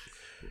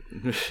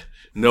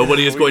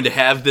 Nobody is going to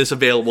have this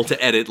available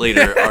to edit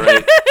later, all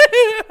right?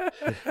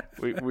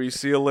 We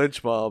see a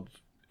lynch mob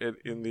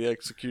in the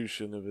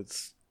execution of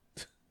its...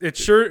 It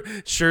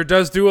sure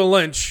does do a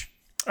lynch.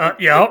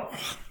 Yeah.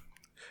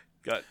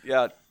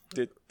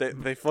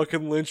 They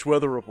fucking lynch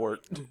Weather Report.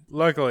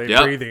 Luckily,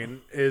 Yep.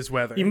 breathing is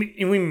weather. You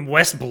mean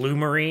West Blue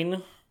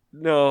Marine?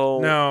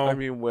 No. I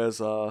mean,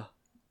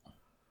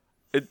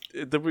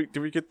 did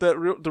we get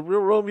that the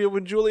real Romeo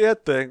and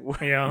Juliet thing?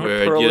 Where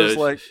Yeah. Pearl is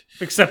like,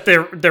 Except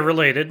they're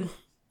related.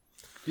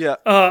 yeah.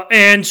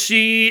 And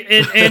she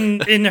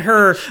in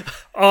her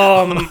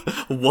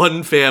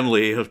One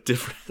family of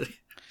different.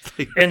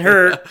 in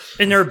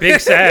her big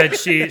sad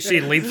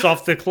she leaps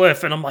off the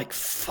cliff, and I'm like,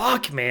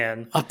 fuck,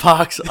 man. A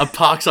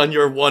pox on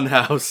your one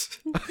house.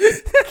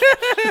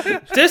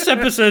 This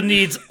episode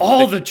needs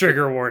all the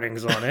trigger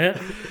warnings on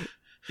it.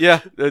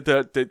 Yeah,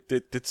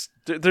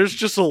 there's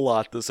just a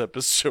lot this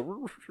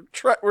episode.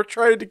 We're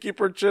trying to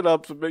keep our chin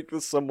up to make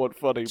this somewhat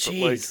funny,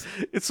 Jeez.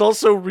 but it's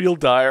also real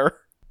dire.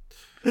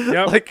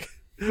 Yep.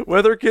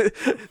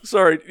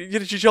 Sorry,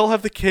 did y'all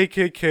have the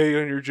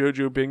KKK on your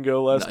JoJo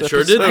bingo last episode?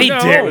 Sure did. I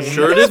did.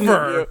 Sure did.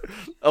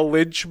 A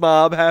lynch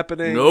mob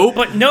happening? Nope.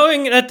 But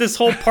knowing that this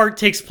whole part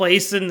takes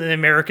place in the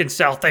American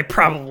South, I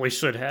probably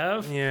should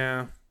have.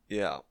 Yeah.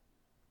 Yeah.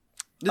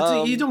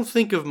 You don't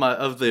think of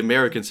the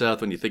American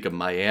South when you think of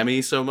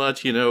Miami so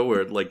much,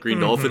 where Green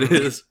Dolphin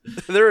is.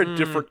 They're a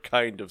different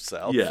kind of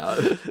South.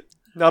 Yeah.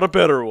 Not a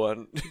better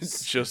one.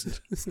 It's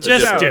just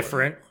Just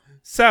different.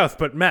 South,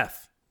 but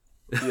meth.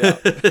 yeah.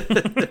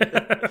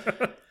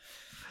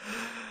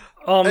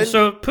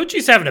 So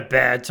Poochie's having a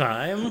bad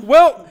time.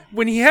 Well,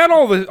 when he had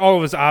all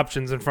of his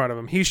options in front of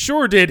him, he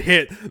sure did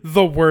hit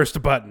the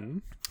worst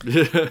button.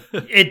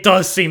 It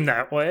does seem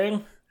that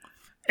way.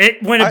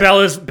 It went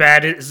about as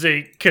bad as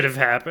it could have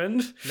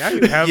happened. Now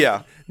you have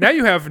Yeah. Now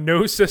you have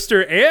no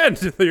sister and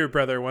your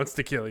brother wants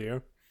to kill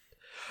you.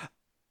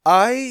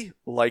 I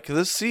like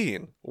this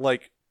scene.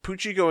 Like,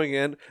 Poochie going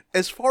in,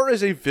 as far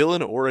as a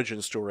villain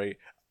origin story,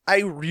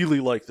 I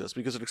really like this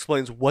because it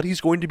explains what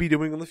he's going to be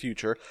doing in the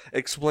future. It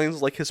explains,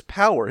 his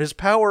power. His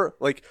power,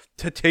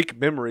 to take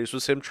memories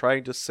was him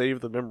trying to save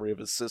the memory of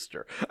his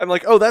sister. I'm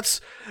like, oh, that's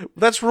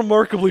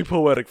remarkably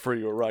poetic for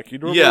you, Rocky.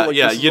 Yeah.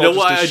 You know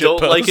why I don't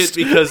like it?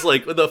 Because,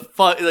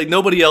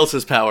 nobody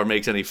else's power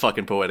makes any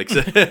fucking poetic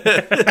sense.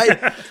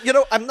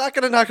 I'm not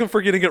going to knock him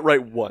for getting it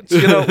right once.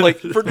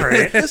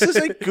 This is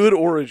a good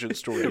origin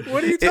story.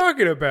 What are you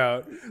talking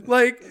about?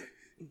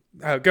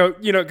 Go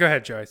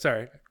ahead, Joey.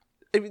 Sorry.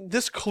 I mean,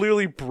 this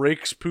clearly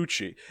breaks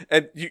Poochie,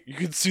 and you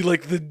can see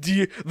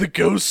the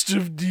ghost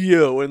of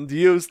Dio, and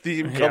Dio's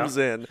theme comes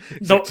in.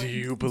 Do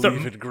you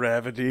believe in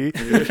gravity?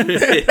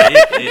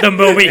 The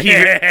moment he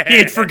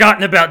had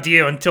forgotten about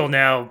Dio until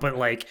now, but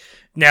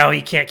now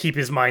he can't keep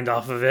his mind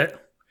off of it.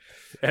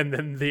 And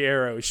then the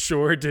arrow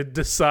sure did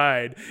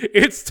decide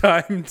it's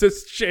time to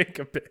shake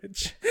a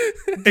bitch.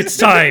 It's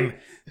time.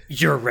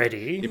 You're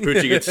ready.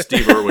 Ipuchi gets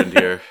Steve Irwin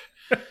here.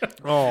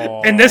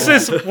 Oh, And this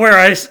is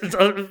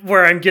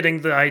where I'm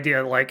getting the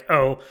idea, like,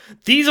 oh,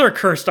 these are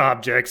cursed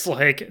objects.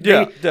 Like,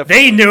 Yeah, they, definitely.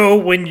 they know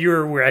when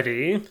you're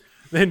ready.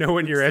 they know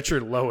when you're at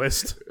your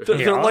lowest.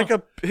 They're Yeah. like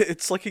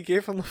it's like he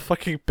gave him the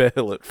fucking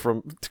Bayonet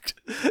from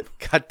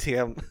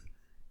goddamn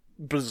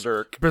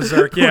Berserk.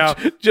 Berserk, yeah.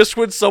 Just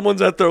when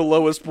someone's at their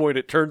lowest point,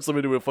 it turns them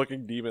into a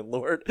fucking demon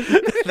lord.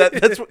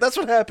 That's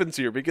what happens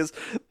here. Because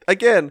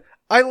again,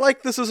 I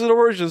like this as an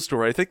origin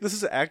story. I think this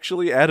is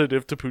actually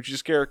additive to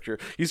Pucci's character.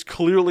 He's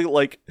clearly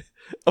like,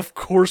 of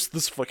course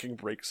this fucking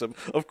breaks him.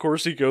 Of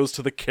course he goes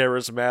to the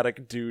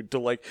charismatic dude to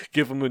like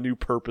give him a new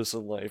purpose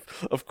in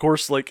life. Of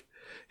course, like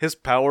his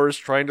power is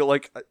trying to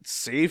like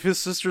save his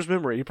sister's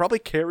memory. He probably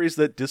carries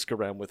that disc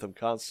around with him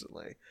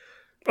constantly.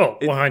 Oh,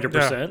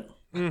 100%.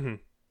 And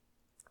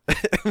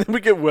then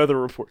we get Weather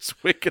Report's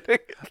awakening.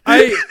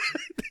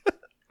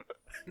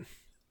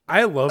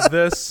 I love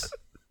this.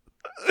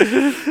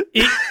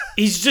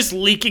 He's just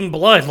leaking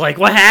blood. Like,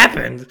 what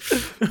happened?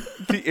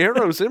 The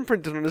arrow's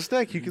imprinted on his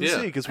neck. You can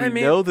see because we I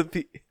mean- know that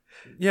the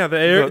Yeah,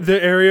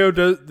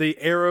 the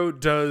arrow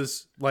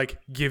does like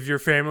give your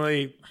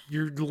family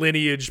your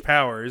lineage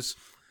powers.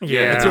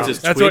 Yeah, it's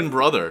his That's twin what-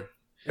 brother.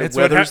 It's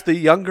what Weather's the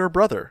younger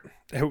brother.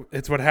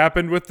 It's what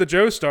happened with the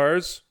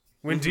Joestars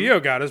when Dio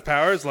got his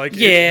powers. Like,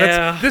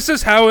 Yeah. this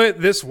is how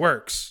this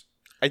works.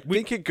 I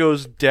think it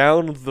goes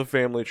down the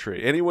family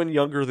tree. Anyone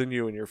younger than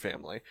you in your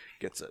family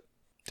gets it.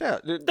 Yeah,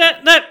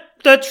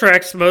 That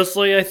tracks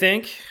mostly, I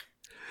think.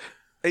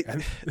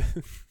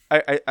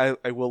 I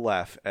will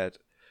laugh at.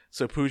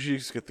 So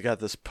Pucci's got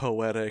this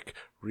poetic,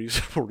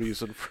 reasonable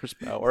reason for his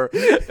power,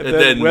 and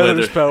then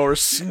Weather's power,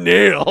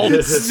 snail.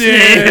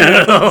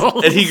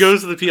 And he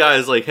goes to the PI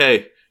is like,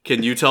 hey,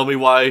 can you tell me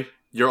why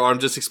your arm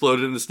just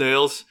exploded into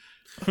snails?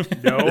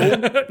 No,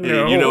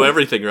 No. You know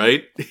everything,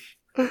 right?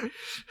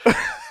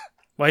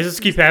 Why does this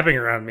keep happening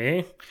around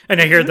me?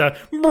 And I hear the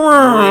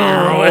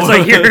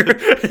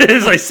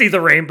as I see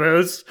the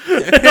rainbows.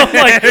 And I'm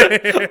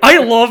like, I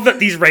love that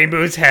these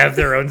rainbows have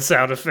their own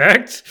sound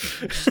effect.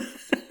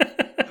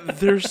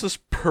 There's this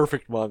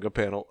perfect manga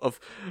panel of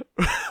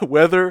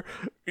Weather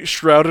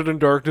shrouded in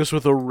darkness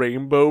with a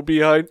rainbow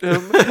behind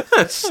him,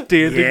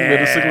 standing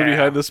menacingly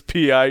behind this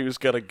PI who's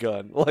got a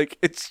gun. Like,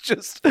 it's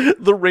just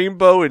the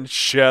rainbow and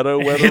shadow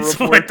Weather It's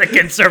Report. what the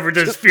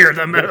conservatives fear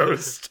the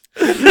most.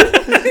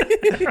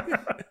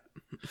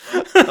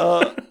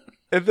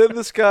 And then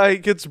this guy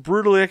gets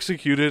brutally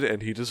executed,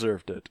 and he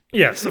deserved it.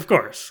 Yes, of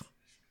course.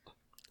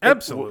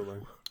 absolutely.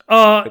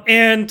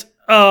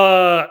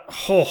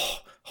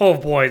 Oh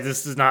boy,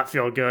 this does not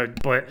feel good.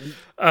 But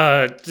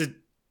the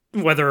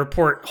Weather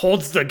Report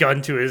holds the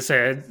gun to his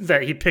head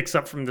that he picks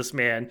up from this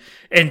man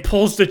and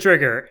pulls the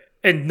trigger,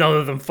 and none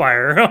of them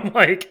fire. I'm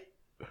like,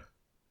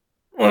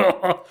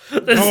 oh,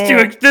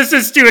 this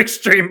is too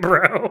extreme,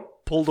 bro.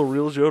 Pulled a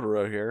real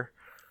Jotaro here.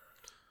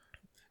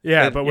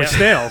 Yeah, but with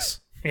snails.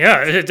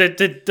 Yeah,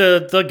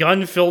 the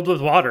gun filled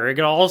with water. It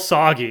got all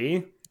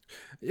soggy.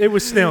 It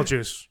was snail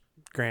juice,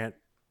 Grant.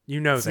 You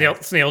know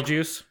that. Snail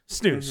juice.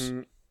 Snooze.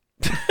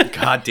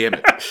 God damn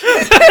it.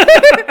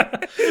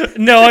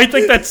 No, I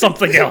think that's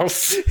something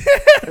else.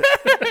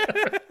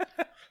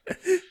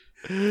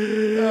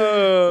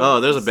 Oh,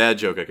 there's a bad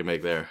joke I can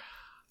make there.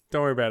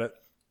 Don't worry about it.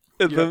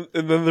 And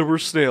then there were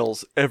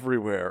snails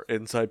everywhere,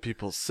 inside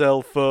people's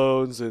cell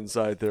phones,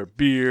 inside their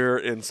beer,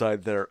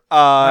 inside their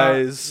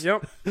eyes.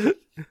 Yep.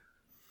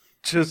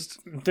 Just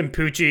Then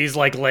Poochie's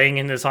like laying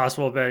in his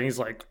hospital bed and he's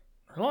like,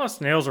 "There's a lot of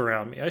snails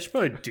around me. I should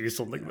probably do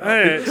something about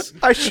this.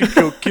 I should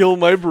go kill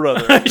my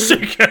brother. I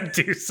should go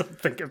do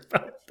something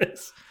about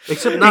this."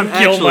 Except not And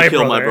kill actually my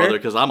kill my brother. brother,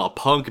 because I'm a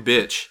punk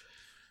bitch.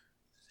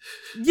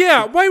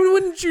 Yeah, why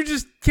wouldn't you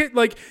just get,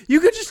 like, you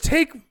could just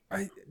take,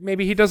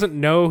 maybe he doesn't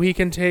know he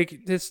can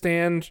take his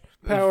stand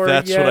power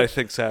That's yet. what I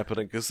think's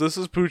happening, because this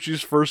is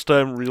Poochie's first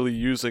time really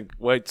using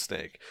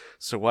Whitesnake.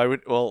 So why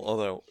would, well,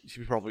 although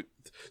he probably,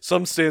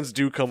 some stands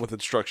do come with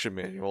instruction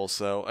manuals,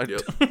 so I,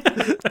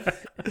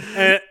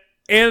 Yep.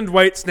 And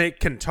Whitesnake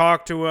can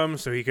talk to him,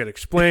 so he could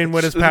explain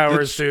what his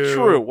powers it's do.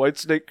 true.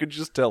 Whitesnake could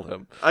just tell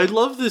him. I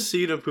love this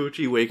scene of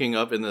Poochie waking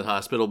up in the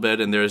hospital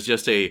bed and there's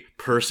just a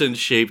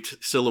person-shaped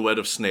silhouette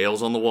of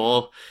snails on the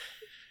wall.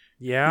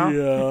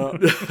 Yeah.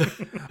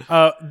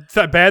 Yeah.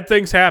 Bad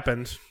things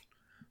happened,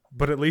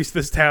 but at least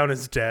this town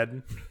is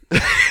dead.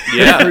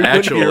 Yeah, Everyone here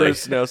actually.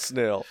 is now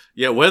snail.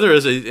 Yeah, Weather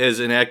has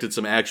enacted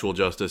some actual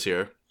justice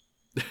here.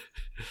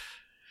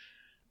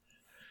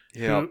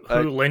 Yeah.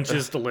 Who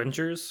lynches the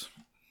lynchers?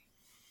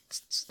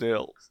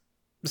 Snail.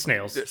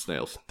 Snails.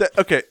 Snails.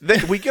 Okay,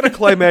 we get a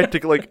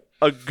climactic, like,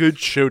 a good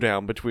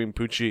showdown between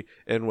Poochie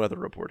and Weather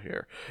Report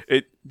here.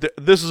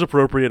 This is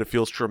appropriate. It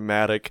feels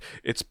dramatic.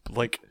 It's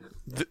like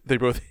they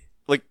both,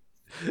 like,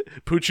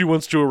 Poochie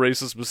wants to erase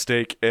his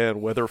mistake,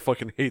 and Weather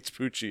fucking hates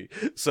Poochie.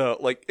 So,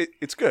 like,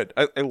 it's good.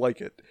 I like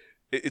it.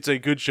 It's a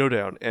good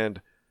showdown.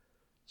 And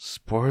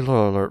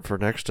spoiler alert for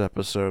next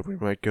episode: we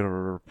might get a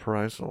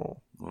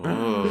reprisal.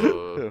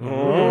 Oh.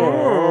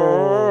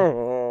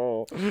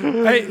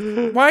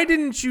 Why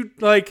didn't you,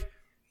 like,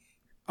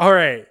 all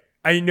right,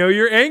 I know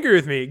you're angry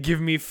with me.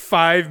 Give me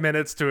 5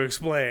 minutes to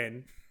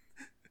explain.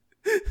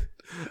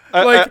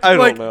 I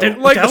don't know.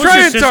 Like, that was try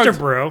your and sister, talk.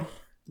 bro.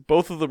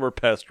 Both of them are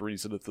past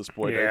reason at this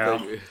point. Yeah.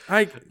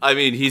 I think. I I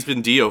mean, he's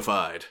been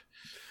Dio-fied.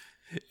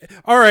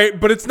 All right,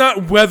 but it's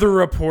not Weather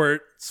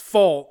Report's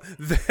fault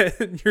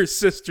that your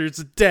sister's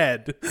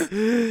dead.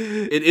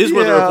 It is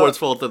Weather Yeah. Report's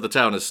fault that the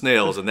town is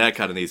snails, and that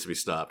kind of needs to be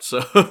stopped.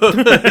 So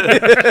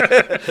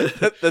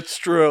That's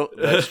true.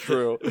 That's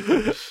true.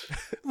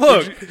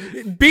 Look,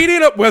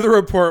 beating up Weather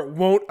Report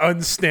won't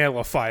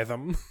unsnailify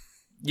them.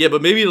 yeah,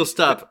 but maybe it'll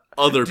stop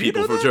other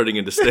people from turning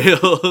into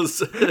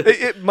snails.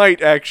 It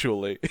might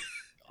actually.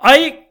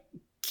 I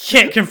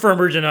can't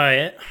confirm or deny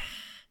it.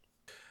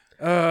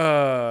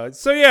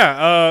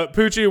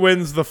 Poochie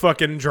wins the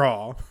fucking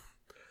draw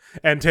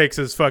and takes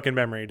his fucking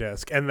memory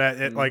disc, and that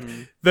it like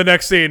the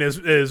next scene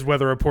is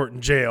Weather Report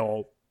in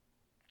jail,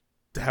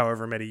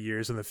 however many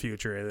years in the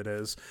future it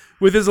is,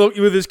 with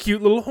his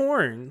cute little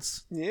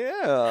horns.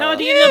 Yeah. How'd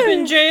he end up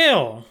in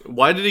jail?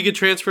 Why did he get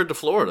transferred to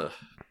Florida?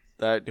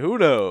 That who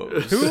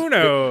knows? Who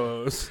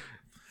knows?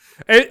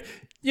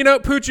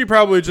 Poochie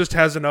probably just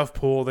has enough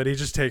pull that he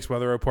just takes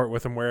Weather Report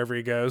with him wherever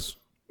he goes.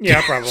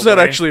 Yeah, probably. He's not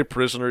actually a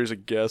prisoner. He's a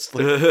guest.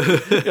 Like,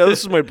 yeah, this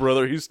is my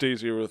brother. He stays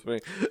here with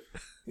me.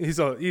 He's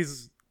All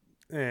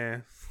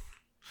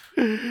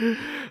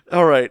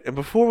right, and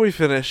before we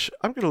finish,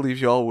 I'm going to leave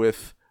you all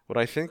with what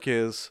I think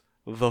is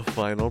the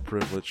final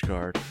privilege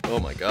card. Oh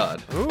my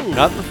god.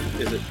 Not the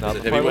Is it not the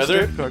heavy final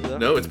weather? stamp card, though.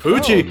 No, it's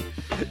Poochie.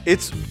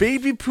 It's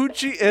Baby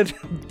Poochie and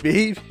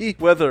Baby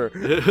Weather.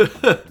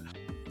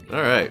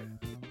 All right.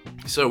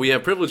 So we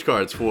have privilege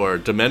cards for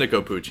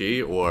Domenico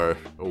Pucci or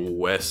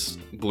Wes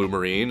Blue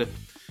Marine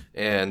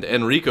and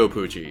Enrico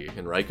Pucci.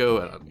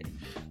 Enrico? I don't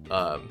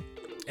know.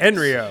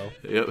 Enrio.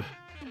 Yep.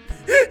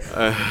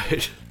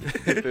 Alright.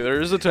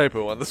 There is a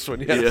typo on this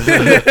one, yeah.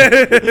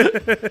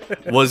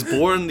 Was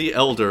born the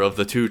elder of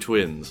the two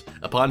twins.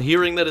 Upon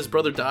hearing that his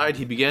brother died,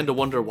 he began to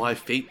wonder why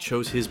fate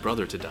chose his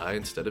brother to die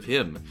instead of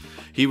him.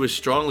 He was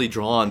strongly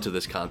drawn to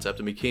this concept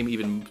and became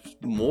even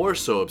more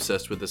so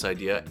obsessed with this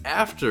idea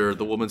after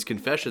the woman's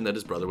confession that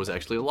his brother was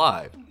actually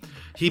alive.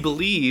 He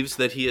believes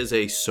that he is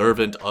a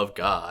servant of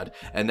God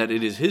and that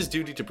it is his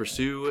duty to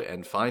pursue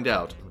and find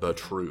out the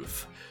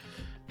truth.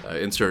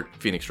 Insert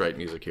Phoenix Wright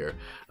music here.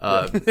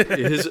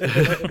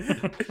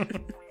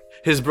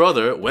 His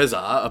brother,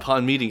 Weza,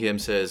 upon meeting him,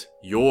 says,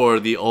 "You're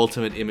the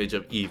ultimate image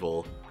of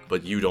evil,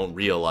 but you don't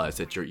realize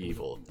that you're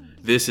evil.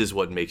 This is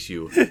what makes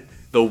you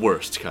the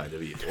worst kind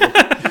of evil."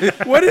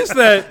 What is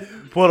that?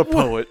 What a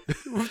poet.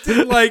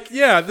 Like,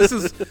 yeah, this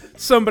is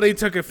somebody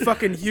took a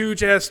fucking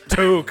huge ass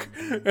toque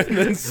and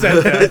then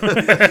said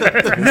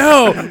that.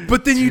 No,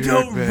 but then you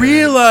don't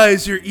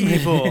realize you're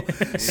evil,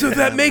 so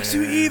that makes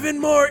you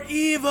even more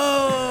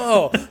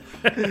evil.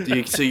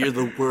 So you're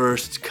the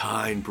worst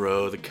kind,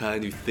 bro. The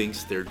kind who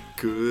thinks they're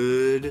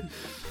good.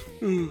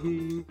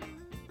 Mm-hmm.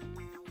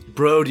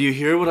 Bro, do you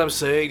hear what I'm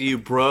saying to you,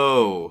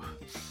 bro?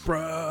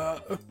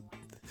 Bruh.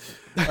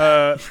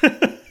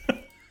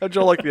 How'd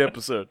y'all like the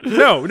episode?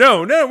 No,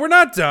 we're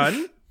not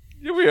done.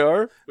 Here we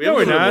are. No,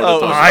 we're not.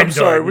 Oh, I'm I'm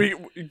sorry.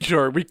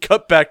 done. We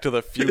cut back to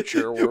the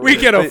future. Where We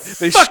get a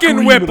they fucking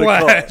scream in the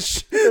car.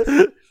 whiplash.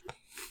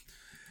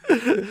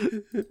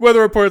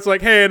 Weather Report's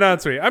like, "Hey,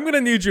 Anansi, I'm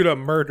gonna need you to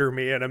murder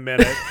me in a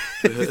minute,"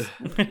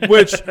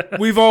 which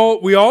we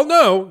all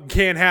know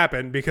can't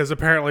happen because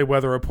apparently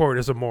Weather Report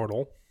is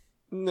immortal.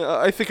 No,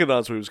 I think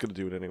Anonsui was going to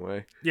do it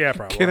anyway. Yeah,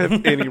 probably. Can't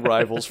have any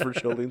rivals for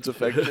Jolene's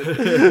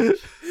affection.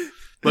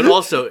 But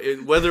also,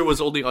 Weather was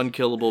only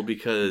unkillable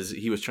because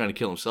he was trying to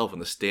kill himself and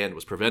the stand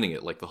was preventing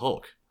it, like the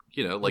Hulk.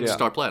 You know, like Yeah.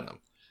 Star Platinum.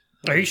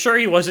 Are you sure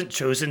he wasn't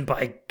chosen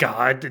by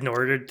God in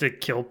order to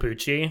kill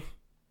Poochie?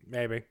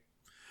 Maybe.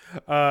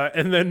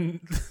 And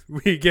then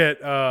we get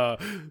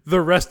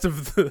the rest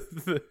of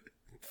the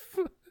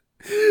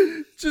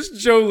just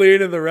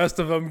Jolene and the rest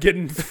of them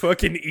getting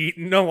fucking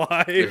eaten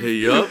alive.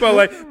 Yup. But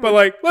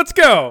like, let's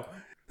go.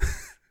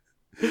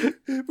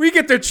 We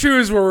get to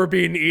choose where we're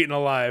being eaten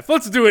alive.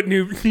 Let's do it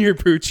near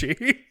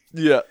Poochie.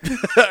 Yeah.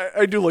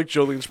 I do like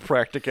Jolene's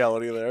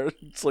practicality there.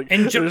 It's like,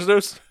 And there's no...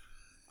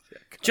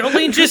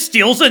 Jolene just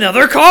steals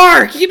another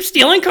car. Keep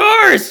stealing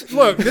cars.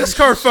 Look, this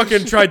car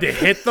fucking tried to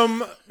hit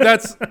them.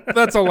 That's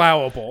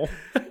allowable.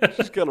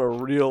 She's got a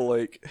real,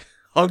 like,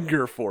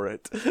 hunger for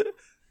it.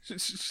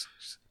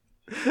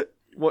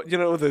 What, you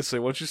know what they say,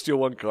 once you steal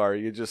one car,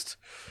 you just...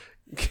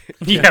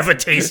 You have a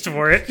taste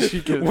for it.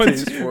 You get a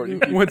Once- taste for it. You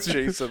keep once-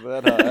 chasing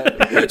that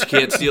high. But you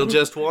can't steal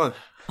just one.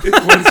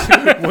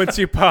 Once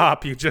you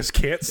pop, you just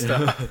can't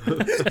stop.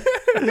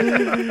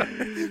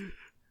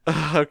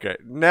 Okay,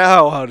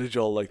 now how did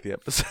y'all like the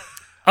episode?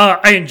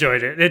 I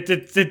enjoyed it.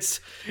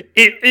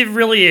 It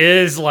really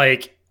is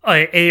like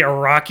a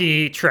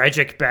rocky,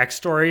 tragic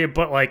backstory,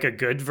 but like a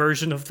good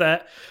version of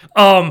that.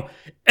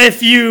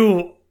 If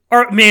you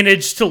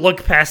managed to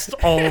look past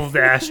all of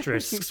the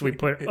asterisks we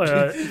put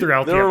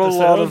throughout the There are a episode.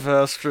 lot of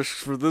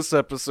asterisks for this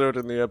episode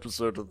and the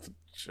episode of the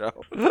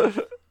show.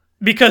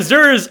 Because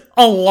there is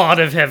a lot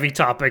of heavy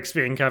topics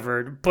being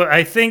covered, but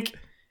I think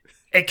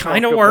it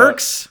kind of about-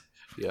 works.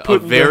 Yeah, a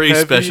Putting the very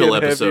heavy special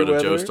and heavy episode of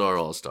weather.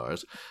 Joestar All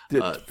Stars.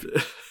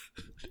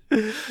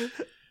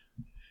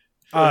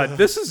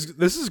 This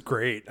is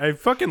great. I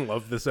fucking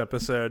love this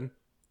episode.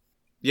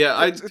 Yeah,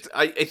 I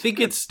think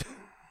it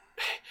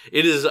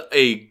is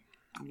a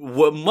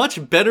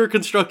much better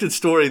constructed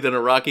story than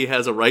Araki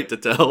has a right to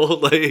tell.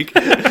 Like,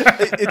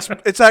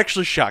 It's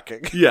actually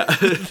shocking. yeah,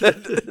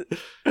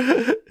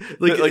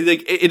 like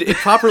it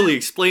properly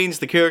explains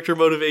the character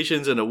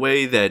motivations in a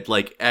way that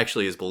like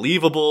actually is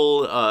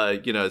believable.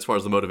 As far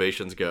as the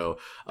motivations go,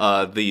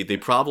 the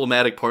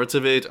problematic parts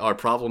of it are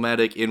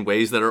problematic in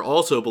ways that are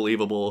also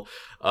believable.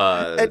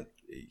 And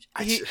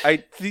I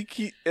think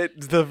he,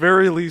 at the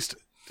very least,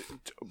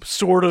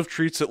 sort of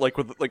treats it like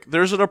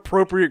there's an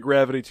appropriate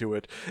gravity to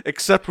it,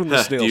 except when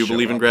the snails. Do you show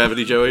believe in up.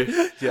 gravity, Joey?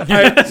 Yeah.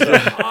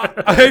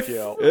 I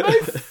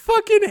you.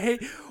 fucking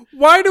hate.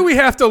 Why do we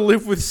have to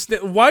live with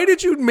why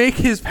did you make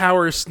his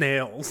power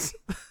snails?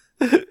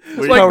 Like,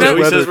 Power's Joey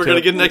weather, says we're gonna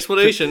Tim. get an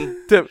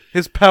explanation. Tim,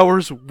 his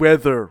power's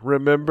weather,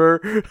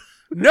 remember?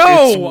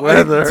 No, It's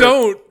weather. I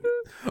don't.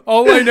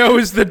 All I know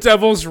is the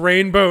devil's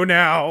rainbow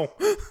now.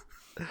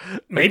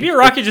 Maybe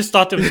Araki just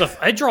thought to himself,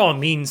 I draw a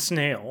mean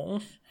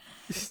snail.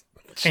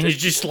 And he's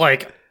just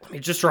like, let me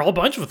just draw a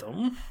bunch of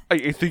them.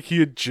 I think he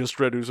had just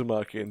read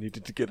Uzumaki and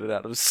needed to get it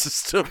out of his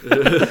system.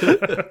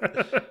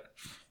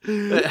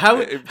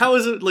 How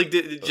is it like?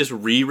 Did it just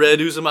reread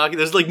Uzumaki?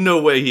 There's like no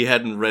way he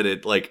hadn't read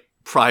it like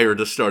prior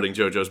to starting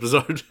JoJo's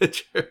Bizarre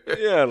Adventure.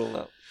 Yeah, I don't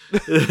know.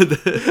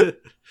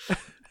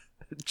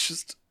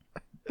 Just.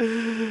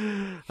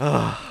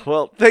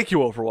 Well, thank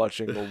you all for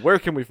watching. Well, where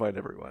can we find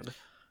everyone?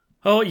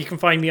 Oh, you can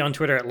find me on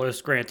Twitter at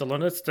Los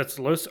Grantolinus. That's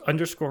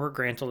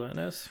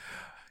Los_Grantolinus.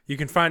 You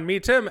can find me,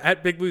 Tim,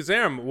 at Big Blue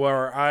Zarum,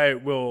 where I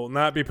will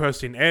not be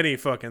posting any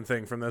fucking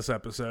thing from this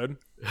episode.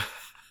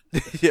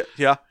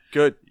 Yeah,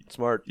 good,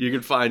 smart. You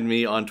can find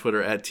me on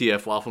Twitter at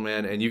TF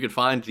Waffleman, and you can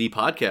find the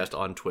podcast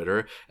on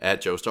Twitter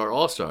at Joestar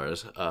All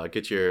Stars.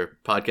 Get your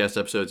podcast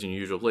episodes in your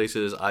usual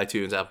places: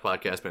 iTunes, Apple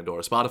Podcasts,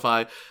 Pandora,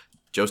 Spotify.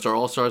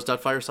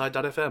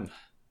 JoestarAllStars.fireside.fm.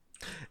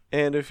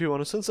 And if you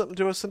want to send something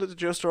to us, send it to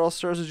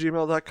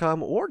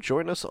joestarallstars@gmail.com or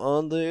join us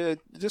on the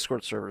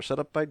Discord server set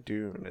up by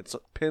Dune. It's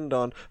pinned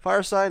on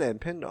Fireside and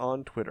pinned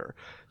on Twitter.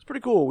 It's pretty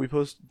cool. We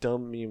post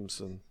dumb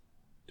memes and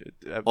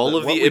All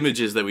of what the we-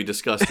 images that we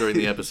discussed during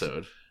the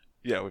episode.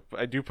 Yeah,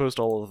 I do post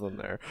all of them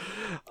there.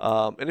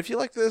 And if you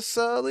like this,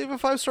 leave a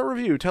 5-star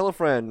review. Tell a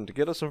friend.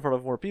 Get us in front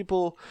of more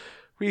people.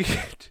 We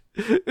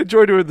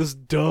enjoy doing this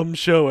dumb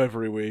show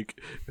every week.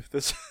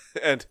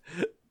 And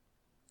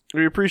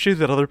we appreciate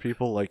that other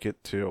people like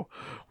it too.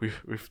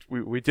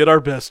 We did our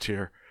best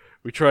here.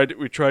 We tried.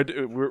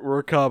 We're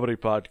a comedy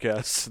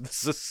podcast.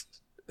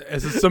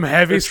 This is some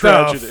heavy a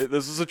stuff. tragedy.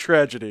 This is a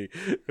tragedy.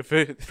 If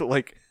it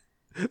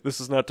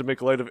this is not to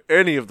make light of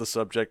any of the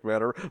subject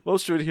matter.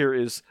 Most of it here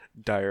is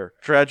dire,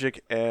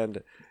 tragic,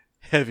 and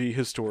heavy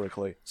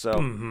historically.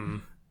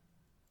 So,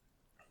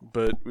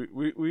 but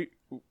we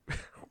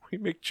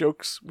make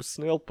jokes with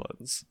snail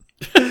puns.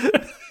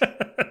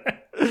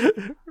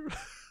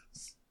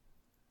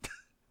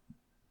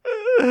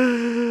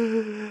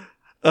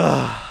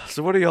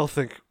 So what do y'all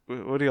think?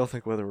 What do y'all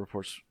think Weather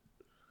Report's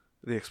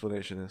the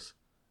explanation is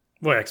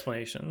What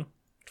explanation?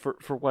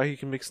 for why he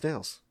can make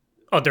snails?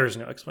 Oh, there's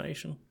no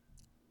explanation.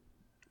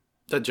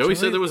 Joey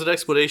said there was an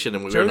explanation,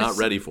 and we were not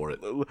ready for it.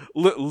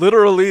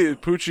 Literally,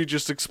 Poochie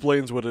just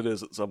explains what it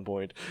is at some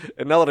point.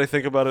 And now that I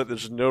think about it,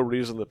 there's no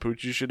reason that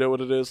Poochie should know what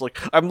it is. Like,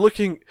 I'm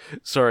looking.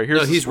 Sorry, here's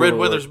No, the he's spoiler read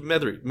Weather's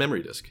alert.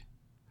 memory disc.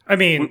 I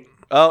mean,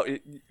 Oh,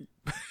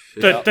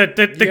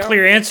 the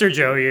clear answer,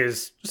 Joey,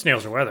 is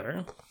snails are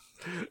weather.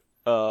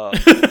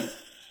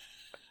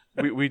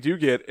 we do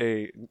get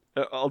a.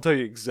 I'll tell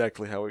you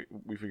exactly how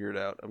we figure it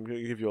out. I'm going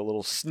to give you a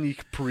little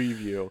sneak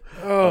preview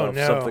of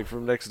something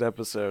from next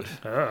episode,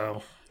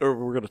 Oh. or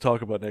we're going to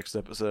talk about next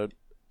episode.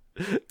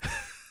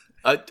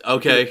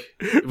 Okay,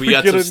 we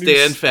got get some a new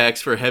stand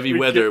facts for heavy we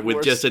weather get with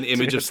more just an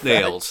image of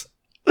stand snails.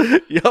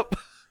 Yep.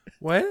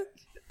 What?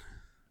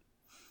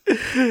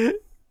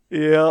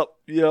 Yep.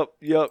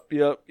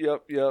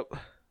 Okay.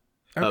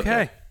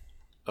 Okay.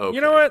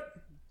 You know what?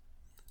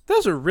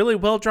 Those are really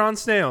well drawn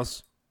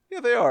snails. Yeah,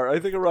 they are. I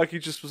think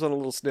Araki just was on a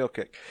little snail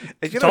kick.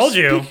 And, Told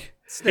you.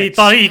 He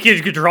thought he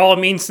could draw a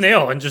mean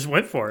snail and just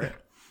went for it.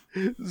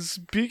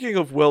 Speaking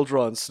of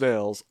well-drawn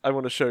snails, I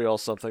want to show y'all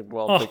something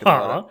while I'm thinking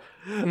about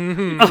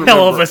it. A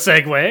hell of a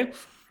segue.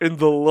 In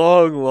the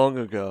long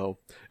ago,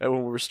 and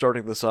when we were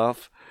starting this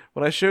off,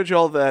 when I showed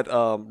y'all that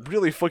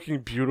really fucking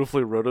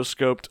beautifully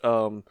rotoscoped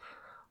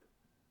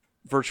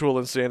Virtual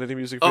Insanity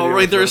music video. Oh,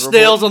 right, there are with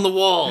snails Weatherboard. on the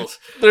walls.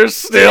 There's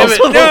snails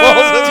it. on the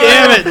walls.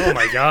 Damn it! Oh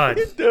my god.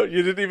 No,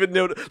 you didn't even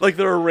know. Like,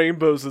 there are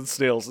rainbows and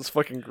snails. It's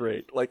fucking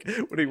great. Like,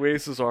 when he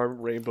waves his arm,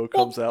 rainbow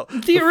comes out.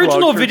 The frog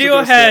original turns video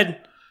into a snail.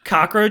 had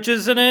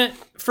cockroaches in it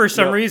for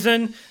some Yep.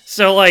 reason.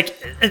 So like,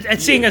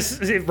 seeing us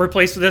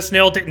replaced with a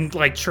snail didn't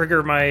like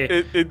trigger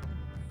my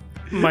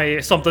my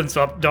something's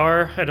up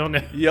dar. I don't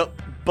know.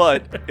 Yep,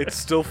 but it's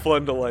still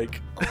fun to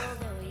like.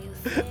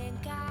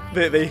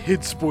 They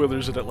hid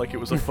spoilers in it like it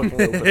was a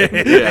fucking opening.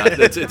 Yeah,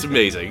 it's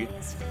amazing.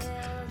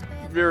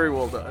 Very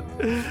well done.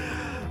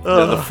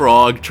 The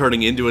frog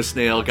turning into a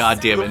snail.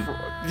 God damn it.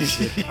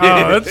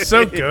 Oh, that's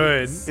so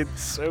good.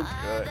 It's so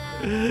good.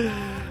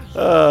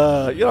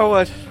 You know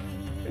what?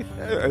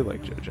 I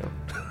like JoJo.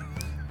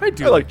 I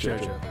do I like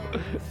JoJo.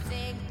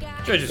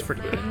 Judge is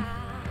pretty good.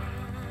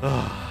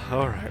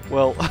 All right.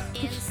 Well,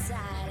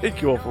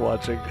 thank you all for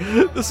watching.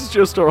 This is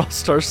Joestar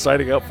All-Star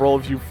signing out for all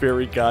of you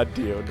fairy god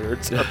Dio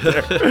nerds out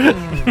there.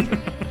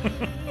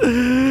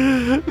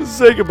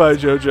 Say goodbye,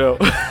 JoJo.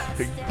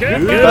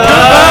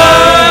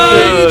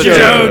 Goodbye,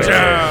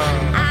 JoJo.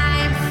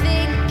 I'm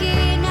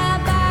thinking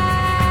about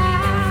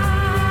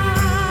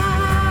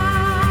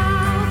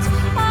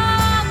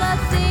all the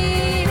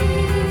things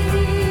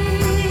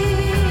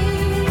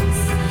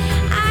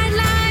I'd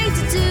like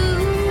to do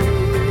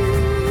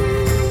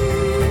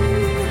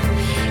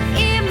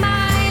in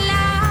my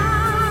life.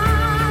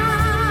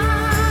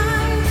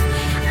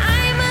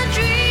 I'm a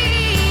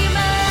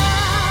dreamer,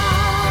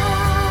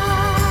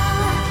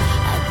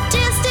 a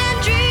distant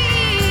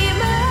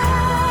dreamer.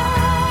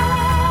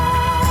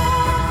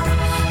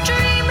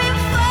 Dreaming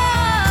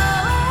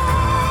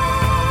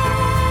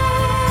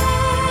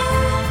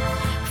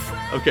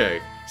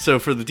Okay, so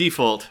for the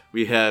default,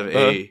 we have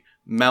a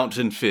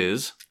Mountain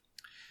Fizz.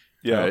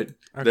 Yeah. Right.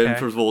 Okay. Then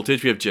for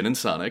Voltage, we have Jin and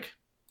Sonic.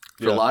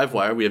 For Yeah.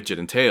 Livewire, we have Jin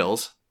and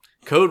Tails.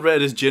 Code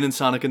Red is Jin and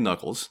Sonic and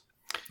Knuckles.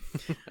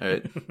 All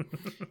right.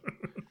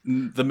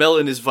 The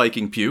Melon is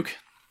Viking Puke.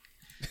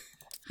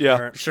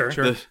 Yeah. Sure.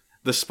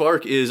 The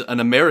Spark is an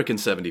American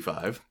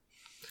 75.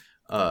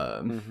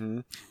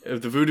 The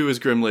Voodoo is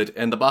Grimlet,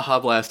 and the Baja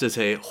Blast is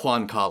a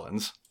Juan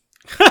Collins.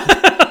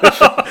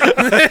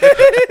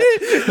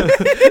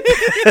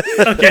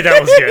 Okay, that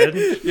was good.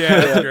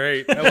 Yeah, that's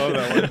great. I love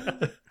that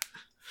one.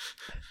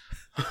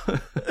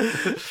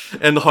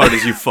 And the Heart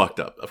is You Fucked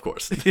Up, of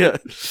course. Yeah.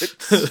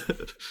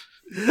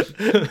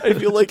 I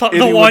feel like The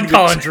anyone Juan mix-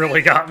 Collins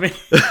really got me.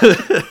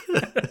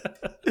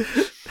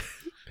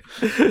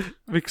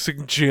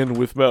 mixing gin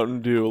with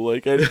Mountain Dew.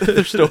 Like,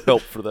 there's no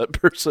help for that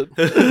person.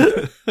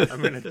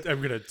 I'm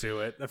gonna do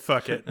it.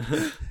 Fuck it.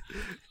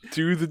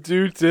 Do the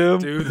do, Tim.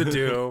 Do the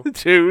do.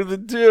 Do the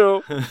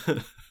do.